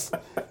it is.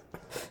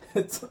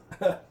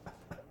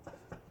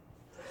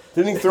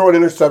 Didn't he throw an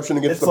interception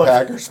against the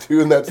Packers too,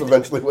 and that's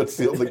eventually what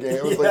sealed the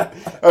game?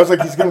 I was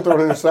like, he's going to throw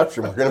an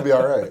interception. We're going to be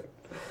all right.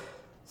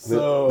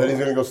 So then he's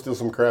going to go steal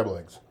some crab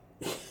legs.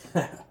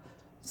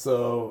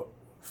 So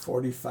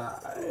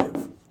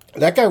 45.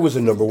 That guy was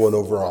a number one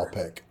overall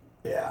pick.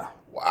 Yeah.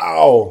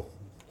 Wow.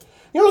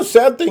 You know, the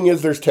sad thing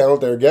is there's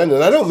talent there again,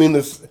 and I don't mean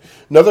this.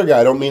 Another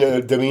guy, I don't mean in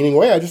a demeaning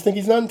way. I just think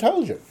he's not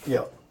intelligent.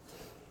 Yeah.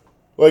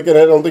 Like, and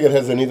I don't think it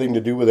has anything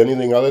to do with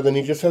anything other than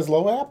he just has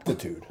low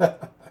aptitude.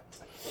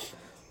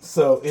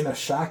 So, in a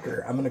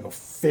shocker, I'm going to go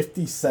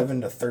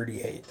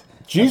 57-38.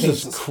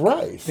 Jesus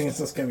Christ. I think it's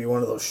just going to be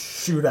one of those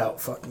shootout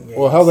fucking games.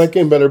 Well, hell, that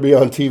game better be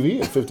on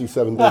TV at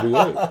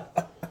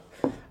 57-38.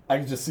 I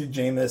can just see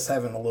Jameis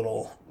having a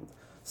little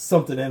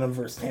something in him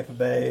versus Tampa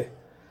Bay.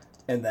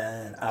 And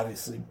then,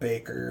 obviously,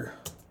 Baker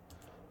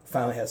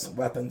finally has some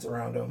weapons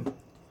around him.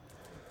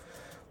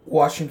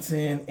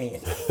 Washington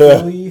and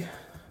Philly.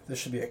 This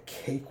should be a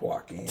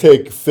cakewalk game.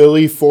 Take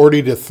Philly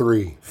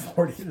 40-3.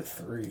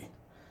 40-3.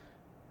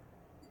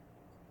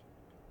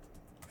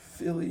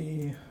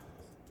 Philly.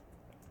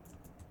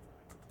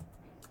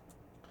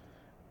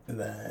 And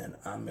then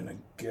I'm going to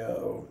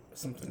go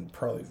something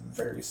probably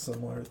very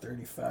similar,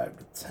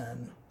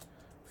 35-10.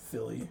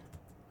 Philly.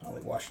 I don't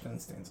think Washington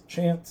stands a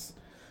chance.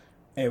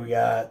 And we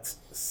got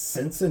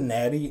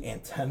Cincinnati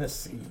and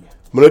Tennessee.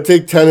 I'm going to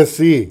take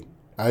Tennessee.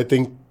 I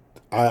think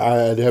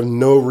I'd have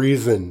no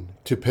reason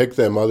to pick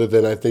them other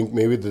than I think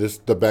maybe the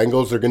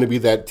Bengals are going to be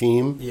that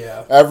team.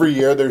 Yeah. Every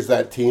year there's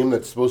that team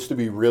that's supposed to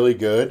be really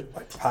good,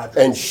 Like Padres.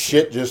 and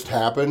shit just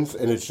happens,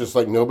 and it's just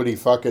like nobody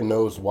fucking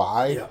knows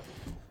why. Yeah.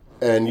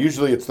 And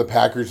usually it's the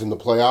Packers in the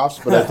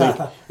playoffs, but I think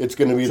it's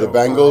going to be the Joe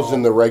Bengals Burrow.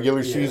 in the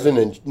regular season,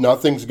 and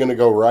nothing's going to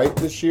go right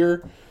this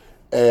year.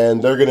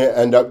 And they're going to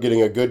end up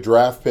getting a good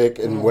draft pick,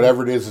 and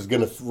whatever it is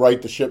going to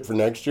right the ship for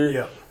next year.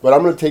 Yeah. But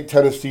I'm going to take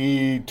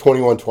Tennessee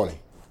 21-20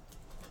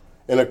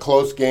 in a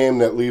close game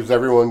that leaves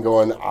everyone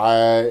going,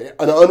 an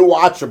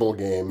unwatchable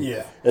game,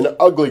 Yeah. an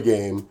ugly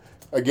game,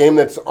 a game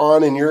that's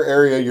on in your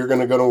area. You're going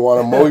to want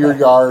to mow your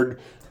yard,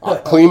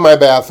 clean my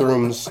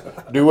bathrooms,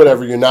 do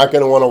whatever. You're not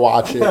going to want to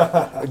watch it.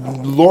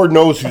 Lord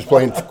knows who's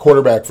playing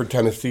quarterback for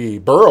Tennessee.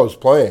 Burrow's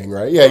playing,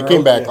 right? Yeah, he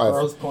came back last.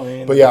 Burrow's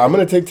playing. But yeah, I'm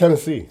going to take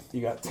Tennessee.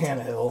 You got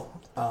Tannehill.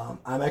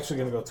 I'm actually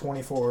going to go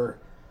 27-24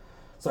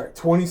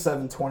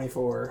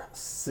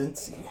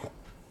 Cincy.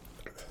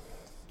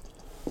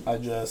 I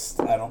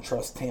don't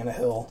trust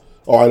Tannehill.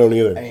 Oh, I don't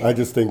either. And I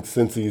just think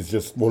Cincy is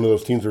just one of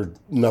those teams where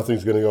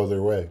nothing's going to go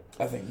their way.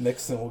 I think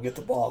Mixon will get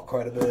the ball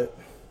quite a bit.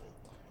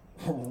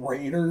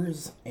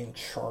 Raiders and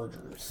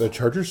Chargers. The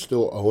Chargers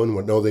still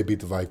own. No, they beat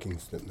the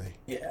Vikings, didn't they?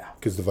 Yeah.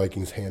 Because the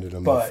Vikings handed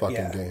them But, the fucking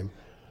yeah. game.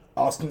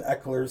 Austin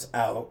Eckler's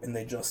out, and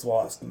they just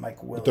lost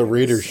Mike Williams.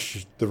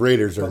 The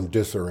Raiders are in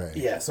disarray.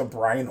 Yeah, so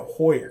Brian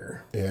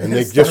Hoyer. Yeah, and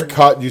they just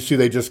cut. You see,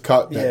 they just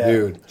cut that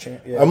dude.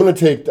 Yeah. I'm gonna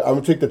take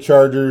the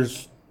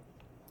Chargers.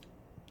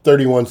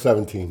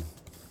 31-17.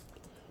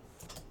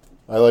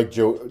 I like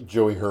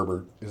Joey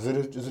Herbert. Is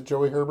it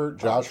Joey Herbert?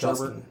 Josh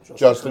Justin. Herbert?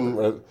 Justin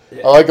Justin.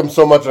 Yeah. I like him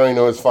so much I don't even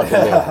know his fucking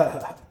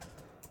name.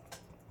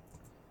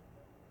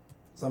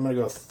 So I'm gonna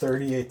go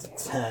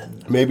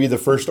 38-10. Maybe the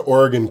first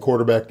Oregon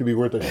quarterback to be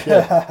worth a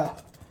shit. I'm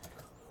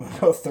gonna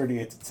go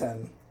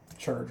 38-10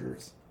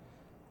 Chargers.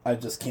 I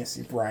just can't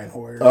see Brian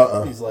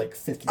Hoyer. He's like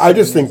 50. I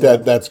just think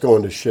that's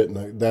going to shit.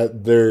 And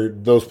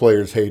those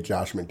players hate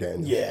Josh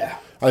McDaniels. Yeah.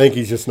 I think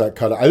he's just not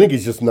cut. I think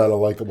he's just not a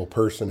likable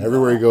person.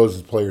 Everywhere he goes,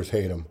 his players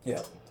hate him.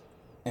 Yeah.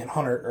 And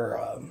Hunter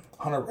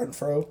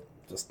Renfro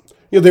just.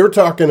 Yeah, they were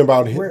talking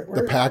about Where-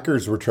 the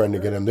Packers were trying to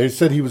get him. They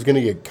said he was going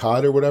to get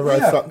cut or whatever.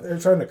 Yeah, I thought they're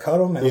trying to cut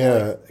him, and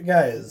the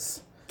guy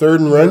is. third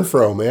and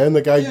Renfro, man.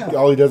 The guy, Yeah.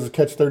 all he does is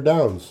catch third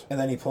downs. And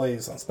then he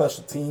plays on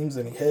special teams,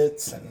 and he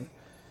hits, and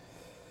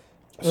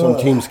Some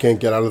teams can't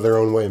get out of their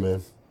own way,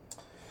 man.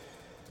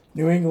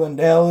 New England,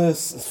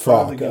 Dallas is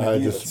probably Fuck,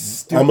 going to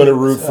be I'm going to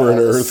root for an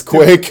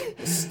earthquake.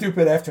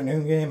 Stupid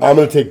afternoon game. I'm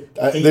going to take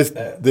this.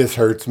 that. This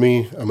hurts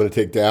me. I'm going to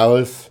take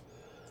Dallas.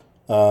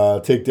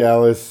 Take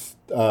Dallas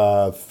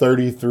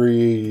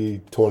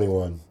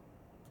 33-21.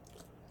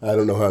 I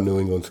don't know how New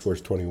England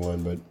scores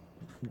 21, but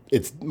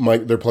it's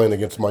Mike. They're playing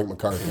against Mike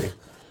McCarthy.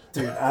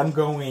 Dude, I'm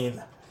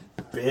going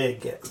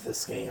big at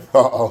this game.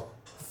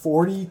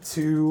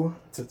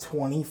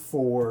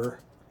 42-24.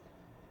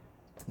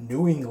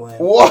 New England.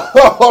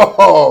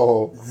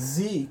 Whoa!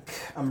 Zeke.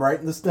 I'm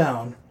writing this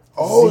down.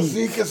 Oh,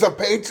 Zeke is a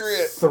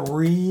Patriot.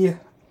 3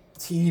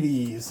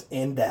 TDs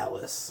in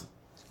Dallas.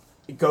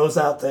 He goes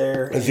out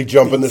there. Is he and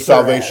jumping the beats their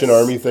Salvation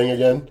ass. Army thing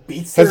again?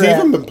 Beats Has he their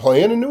even ass. been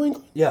playing in New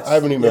England? Yes. I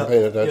haven't even been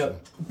paying attention.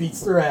 Yep.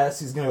 Beats their ass.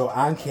 He's going to go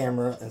on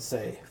camera and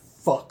say,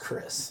 "Fuck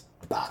Chris.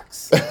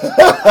 Box."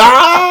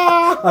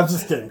 I'm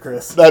just kidding,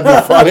 Chris. That'd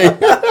be funny.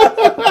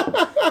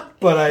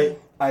 But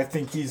I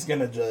think he's going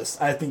to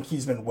I think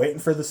he's been waiting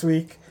for this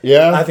week.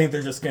 Yeah? I think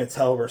they're just going to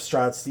tell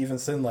Rashad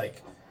Stevenson,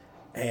 like,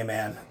 hey,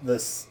 man,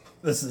 this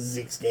is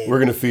Zeke's game. We're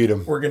going to feed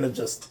him. We're going to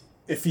just,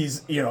 if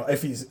he's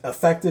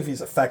effective,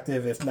 he's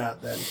effective. If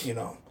not, then,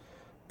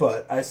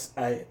 But I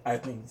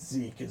think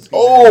Zeke is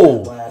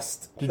going to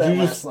last. Did that you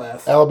last just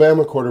laugh.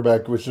 Alabama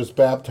quarterback was just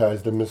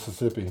baptized in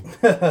Mississippi.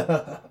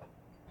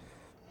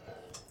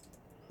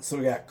 So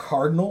we got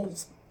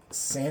Cardinals,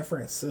 San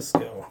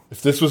Francisco.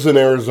 If this was in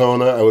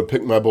Arizona, I would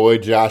pick my boy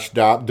Josh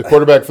Dobbs. The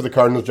quarterback for the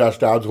Cardinals, Josh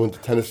Dobbs, went to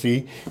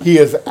Tennessee. He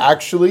is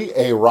actually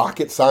a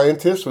rocket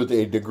scientist with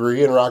a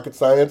degree in rocket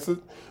sciences.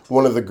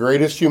 One of the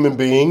greatest human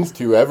beings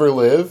to ever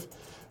live.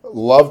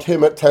 Loved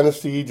him at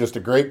Tennessee. Just a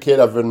great kid.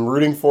 I've been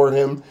rooting for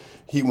him.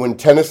 When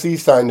Tennessee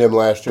signed him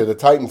last year, the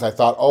Titans, I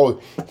thought,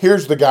 oh,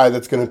 here's the guy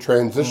that's going to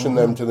transition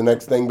them to the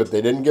next thing, but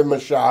they didn't give him a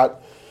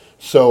shot.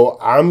 So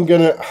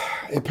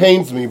it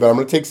pains me, but I'm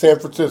going to take San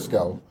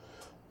Francisco.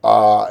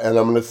 And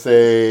I'm going to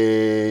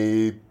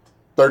say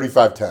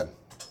 35-10.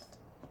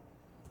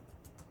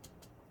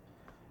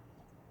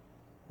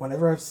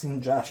 Whenever I've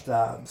seen Josh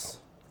Dobbs,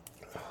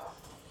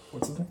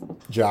 what's his name?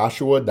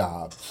 Joshua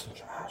Dobbs.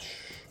 Josh.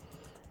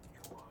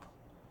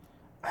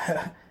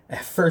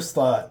 At first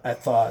I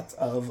thought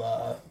of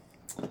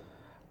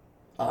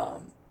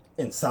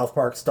in South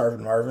Park,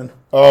 Starvin' Marvin.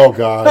 Oh,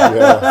 God,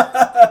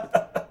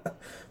 yeah.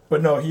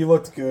 But no, he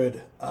looked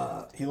good.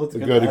 He looked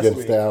good last against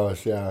week.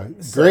 Dallas, yeah.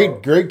 So-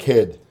 Great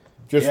kid.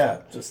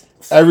 Just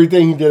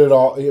Everything he did at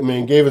all, I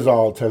mean, gave his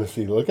all at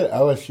Tennessee. Look at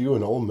LSU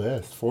and Ole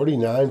Miss,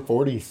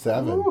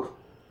 49-47.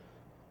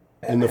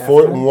 In the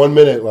fourth, 1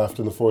 minute left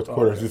in the fourth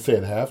quarter. As you say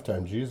at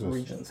halftime, Jesus.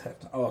 Regions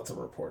halftime. Oh, it's a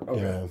report.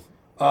 Okay.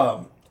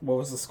 Yeah. What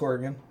was the score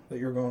again that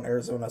you were going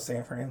Arizona,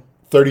 San Fran?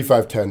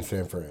 35-10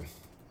 San Fran.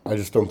 I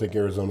just don't think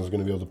Arizona's going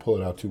to be able to pull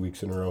it out 2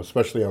 weeks in a row,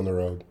 especially on the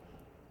road.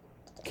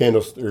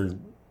 Or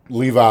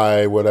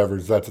Levi, whatever,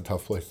 that's a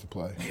tough place to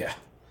play. Yeah.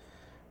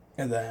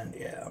 And then,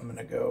 I'm going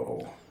to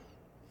go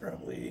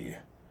probably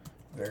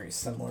very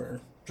similar.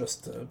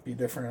 Just to be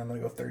different, I'm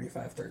going to go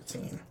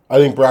 35-13. I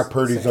think Brock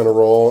Purdy's on a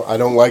roll. I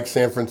don't like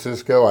San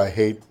Francisco. I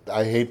hate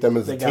them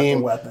as a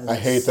team. I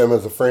hate them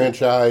as a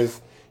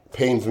franchise.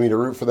 Pains me to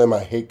root for them.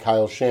 I hate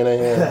Kyle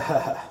Shanahan.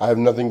 I have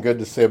nothing good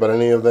to say about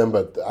any of them,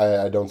 but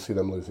I don't see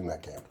them losing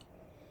that game.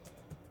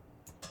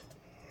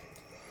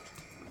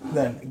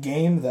 Then a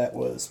game that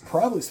was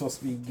probably supposed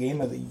to be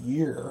game of the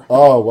year.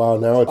 Oh, wow.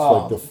 Now it's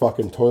like the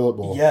fucking toilet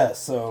bowl. Yeah,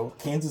 so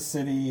Kansas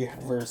City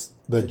versus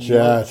the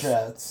Jets.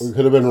 It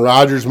could have been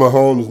Rodgers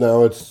Mahomes.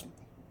 Now it's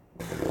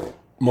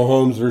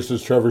Mahomes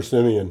versus Trevor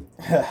Siemian.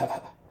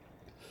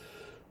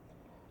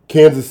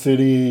 Kansas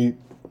City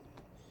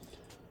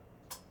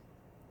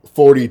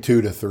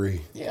 42-3.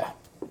 Yeah.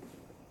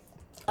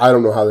 I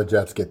don't know how the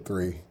Jets get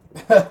 3.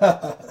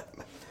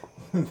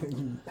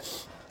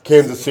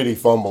 Kansas City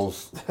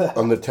fumbles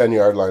on the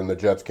 10-yard line. The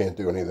Jets can't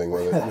do anything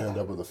with it and end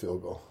up with a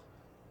field goal.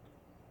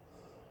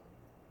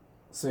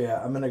 So,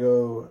 I'm going to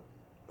go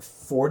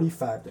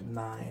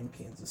 45-9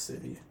 Kansas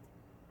City.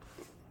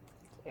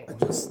 You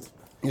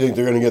think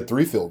they're going to get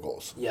 3 field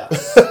goals?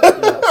 Yes.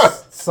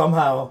 Yes.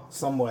 Somehow,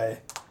 some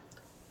way.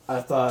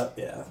 I thought,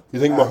 You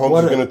think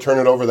Mahomes is going to turn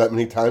it over that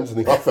many times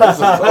in the offensive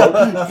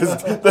zone?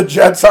 Because the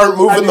Jets aren't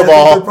moving the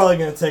ball. They're probably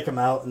going to take him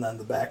out, and then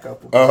the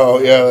backup will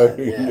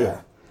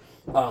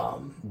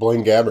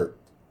Blaine Gabbert.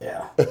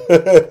 Yeah.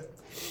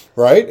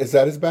 Right? Is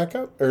that his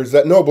backup? Or is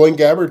that... No, Blaine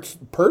Gabbert's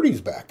Purdy's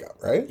backup,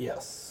 right?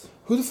 Yes.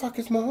 Who the fuck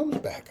is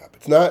Mahomes' backup?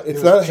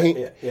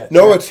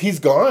 He's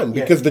gone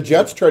because the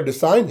Jets tried to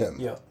sign him.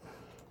 Yeah.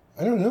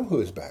 I don't know who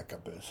his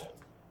backup is.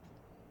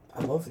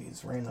 I love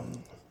these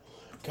random...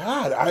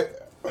 God,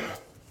 And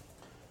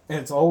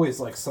it's always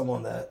like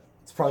someone that...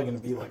 It's probably going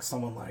to be like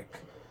someone like...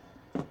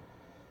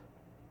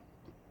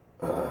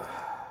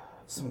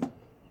 some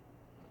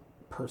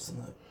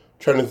person that...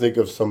 Trying to think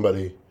of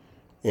somebody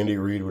Andy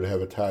Reid would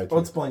have a tie to. Oh,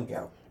 it's Blaine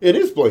Gabbert. It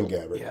is Blaine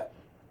Gabbert. Yeah.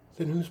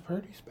 Then who's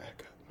Purdy's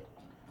backup?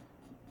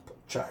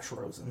 Josh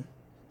Rosen.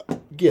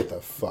 Get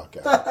the fuck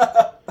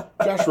out.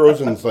 Josh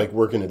Rosen's like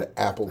working at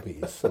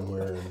Applebee's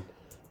somewhere in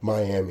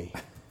Miami.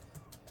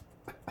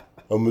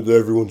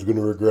 Everyone's going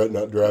to regret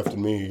not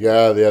drafting me.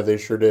 Yeah, they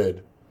sure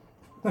did.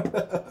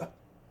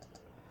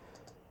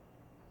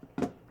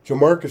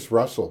 Jamarcus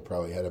Russell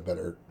probably had a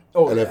better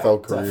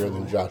NFL career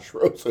than Josh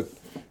Rosen.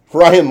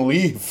 Ryan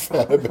Leaf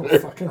had a better.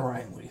 Fucking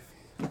Ryan Leaf.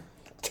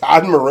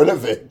 Todd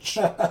Marinovich.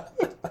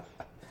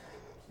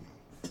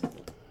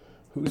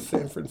 Who's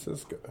San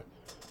Francisco?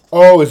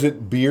 Oh, is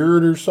it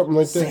Beard or something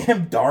like that?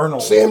 Sam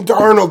Darnold. Sam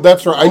Darnold,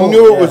 that's right. I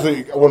knew it was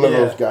one of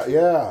those guys.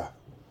 Yeah.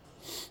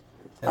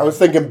 I was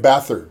thinking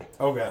Beathard.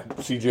 Okay.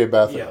 C.J.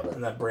 Beathard. Yeah,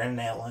 and then Brandon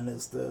Allen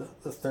is the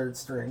third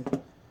string.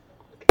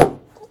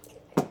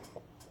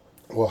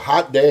 Well,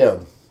 hot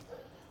damn.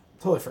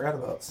 Totally forgot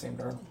about Sam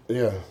Darnold.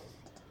 Yeah.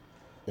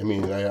 I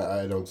mean,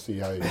 I don't see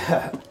how you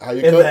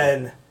And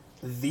then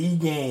the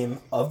game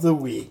of the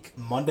week,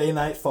 Monday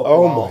Night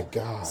Football. Oh, my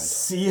God.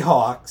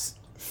 Seahawks.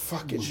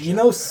 Fucking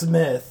Geno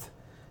Smith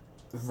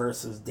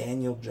versus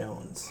Daniel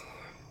Jones.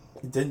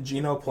 Didn't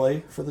Geno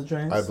play for the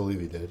Giants? I believe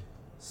he did.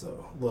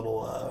 So,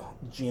 little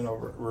Geno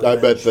revenge. I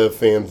bet the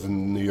fans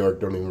in New York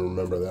don't even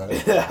remember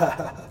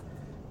that.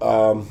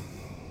 I'm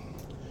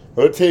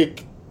going to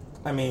take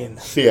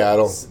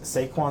Seattle.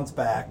 Saquon's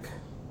back.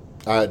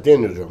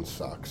 Daniel Jones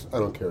sucks. I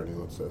don't care what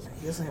anyone says.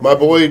 My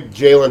boy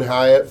Jalen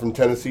Hyatt from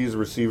Tennessee is a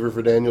receiver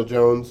for Daniel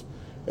Jones,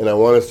 and I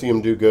want to see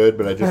him do good,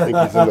 but I just think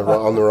he's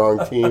on the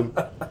wrong team.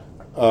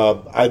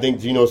 I think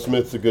Geno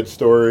Smith's a good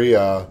story.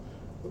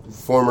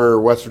 Former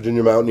West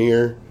Virginia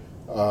Mountaineer.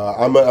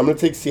 I'm going to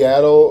take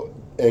Seattle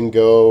and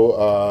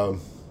go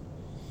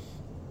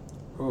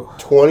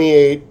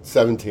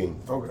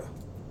 28-17. Okay.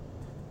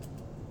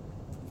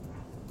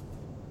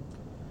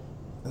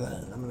 And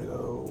then I'm going to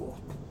go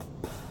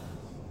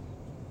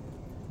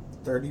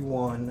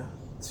 31-30.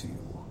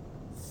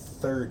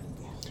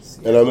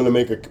 And I'm going to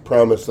make a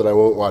promise that I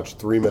won't watch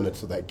 3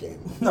 minutes of that game.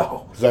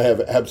 No. Because I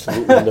have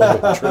absolutely no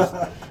interest.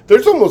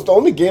 There's almost the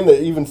only game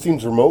that even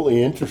seems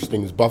remotely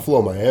interesting is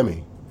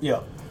Buffalo-Miami.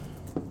 Yeah.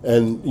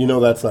 And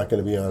that's not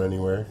going to be on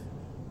anywhere.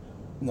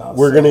 No.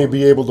 We're going to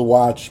be able to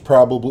watch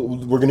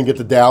we're going to get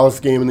the Dallas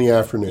game in the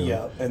afternoon.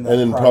 Yeah. And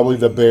then probably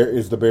the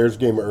Bears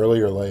game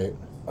early or late.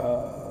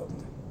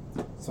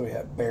 So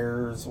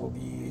Bears will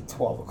be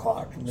 12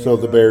 o'clock. So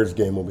the Bears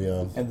game will be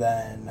on. And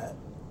then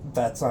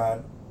that's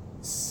on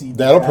CBS.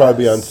 That'll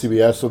probably be on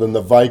CBS, so then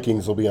the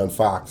Vikings will be on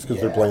Fox because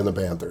they're playing the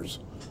Panthers.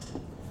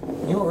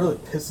 You know what really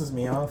pisses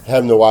me off?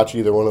 Having to watch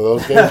either one of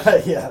those games?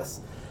 Yes.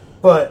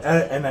 But,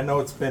 and I know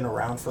it's been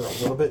around for a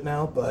little bit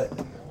now, but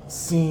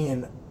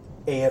seeing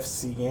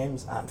AFC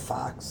games on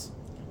Fox,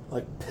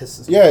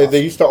 pisses me off. Yeah,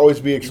 they used to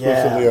always be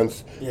exclusively on...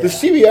 The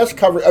CBS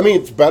cover... I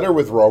mean, it's better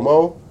with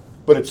Romo,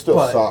 But it still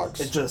but sucks.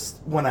 it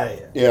just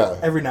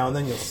every now and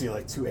then you'll see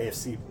like 2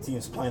 AFC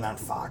teams playing on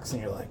Fox,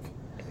 and you're like,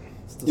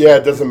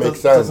 it doesn't make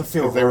sense doesn't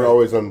feel because they were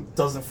always on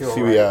doesn't feel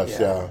CBS.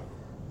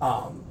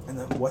 Right, and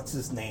then what's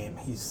his name?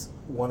 He's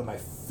one of my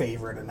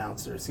favorite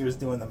announcers. He was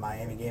doing the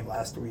Miami game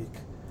last week.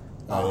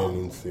 I didn't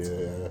even see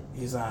it. Yeah.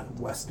 He's on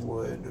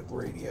Westwood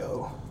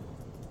Radio,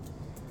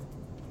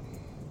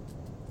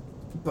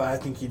 but I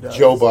think he does.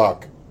 Joe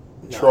Buck,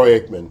 No. Troy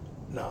Aikman.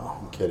 No,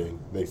 I'm kidding.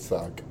 They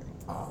suck.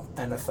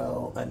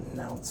 NFL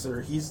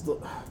announcer. He's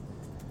a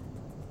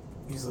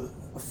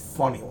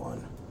funny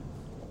one.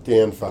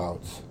 Dan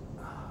Fouts,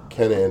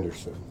 Ken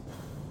Anderson,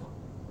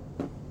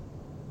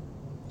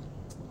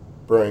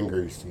 Brian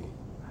Greasy.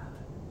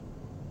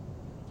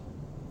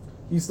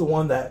 He's the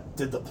one that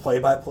did the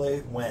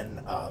play-by-play when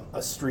a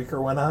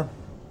streaker went on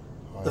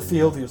the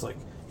field. He was like,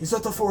 he's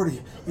at the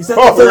 40. He's at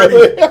the 30.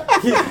 Really?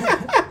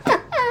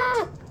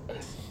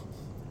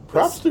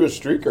 Props to a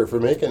streaker for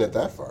making it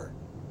that far.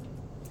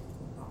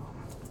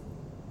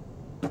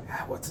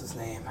 What's his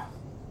name?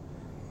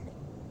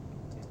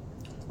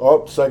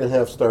 Oh, second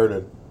half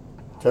started.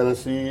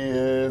 Tennessee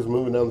is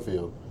moving down the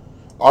field.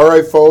 All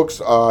right,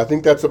 folks. I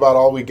think that's about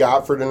all we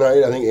got for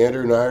tonight. I think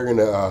Andrew and I are going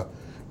to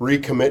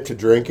recommit to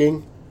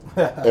drinking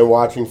and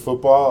watching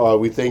football.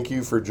 We thank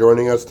you for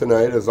joining us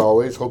tonight, as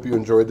always. Hope you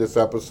enjoyed this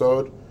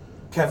episode.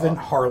 Kevin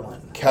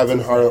Harlan. Kevin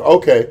Harlan.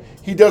 Okay.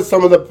 He does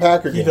some of the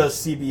Packer games. He does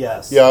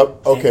CBS.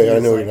 Yep. Okay, I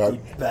know who you're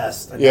talking. The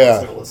best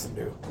announcer to listen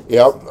to.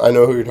 Yep, I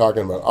know who you're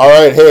talking about. All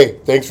right, hey,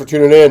 thanks for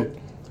tuning in.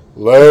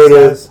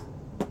 Later. Thanks, guys.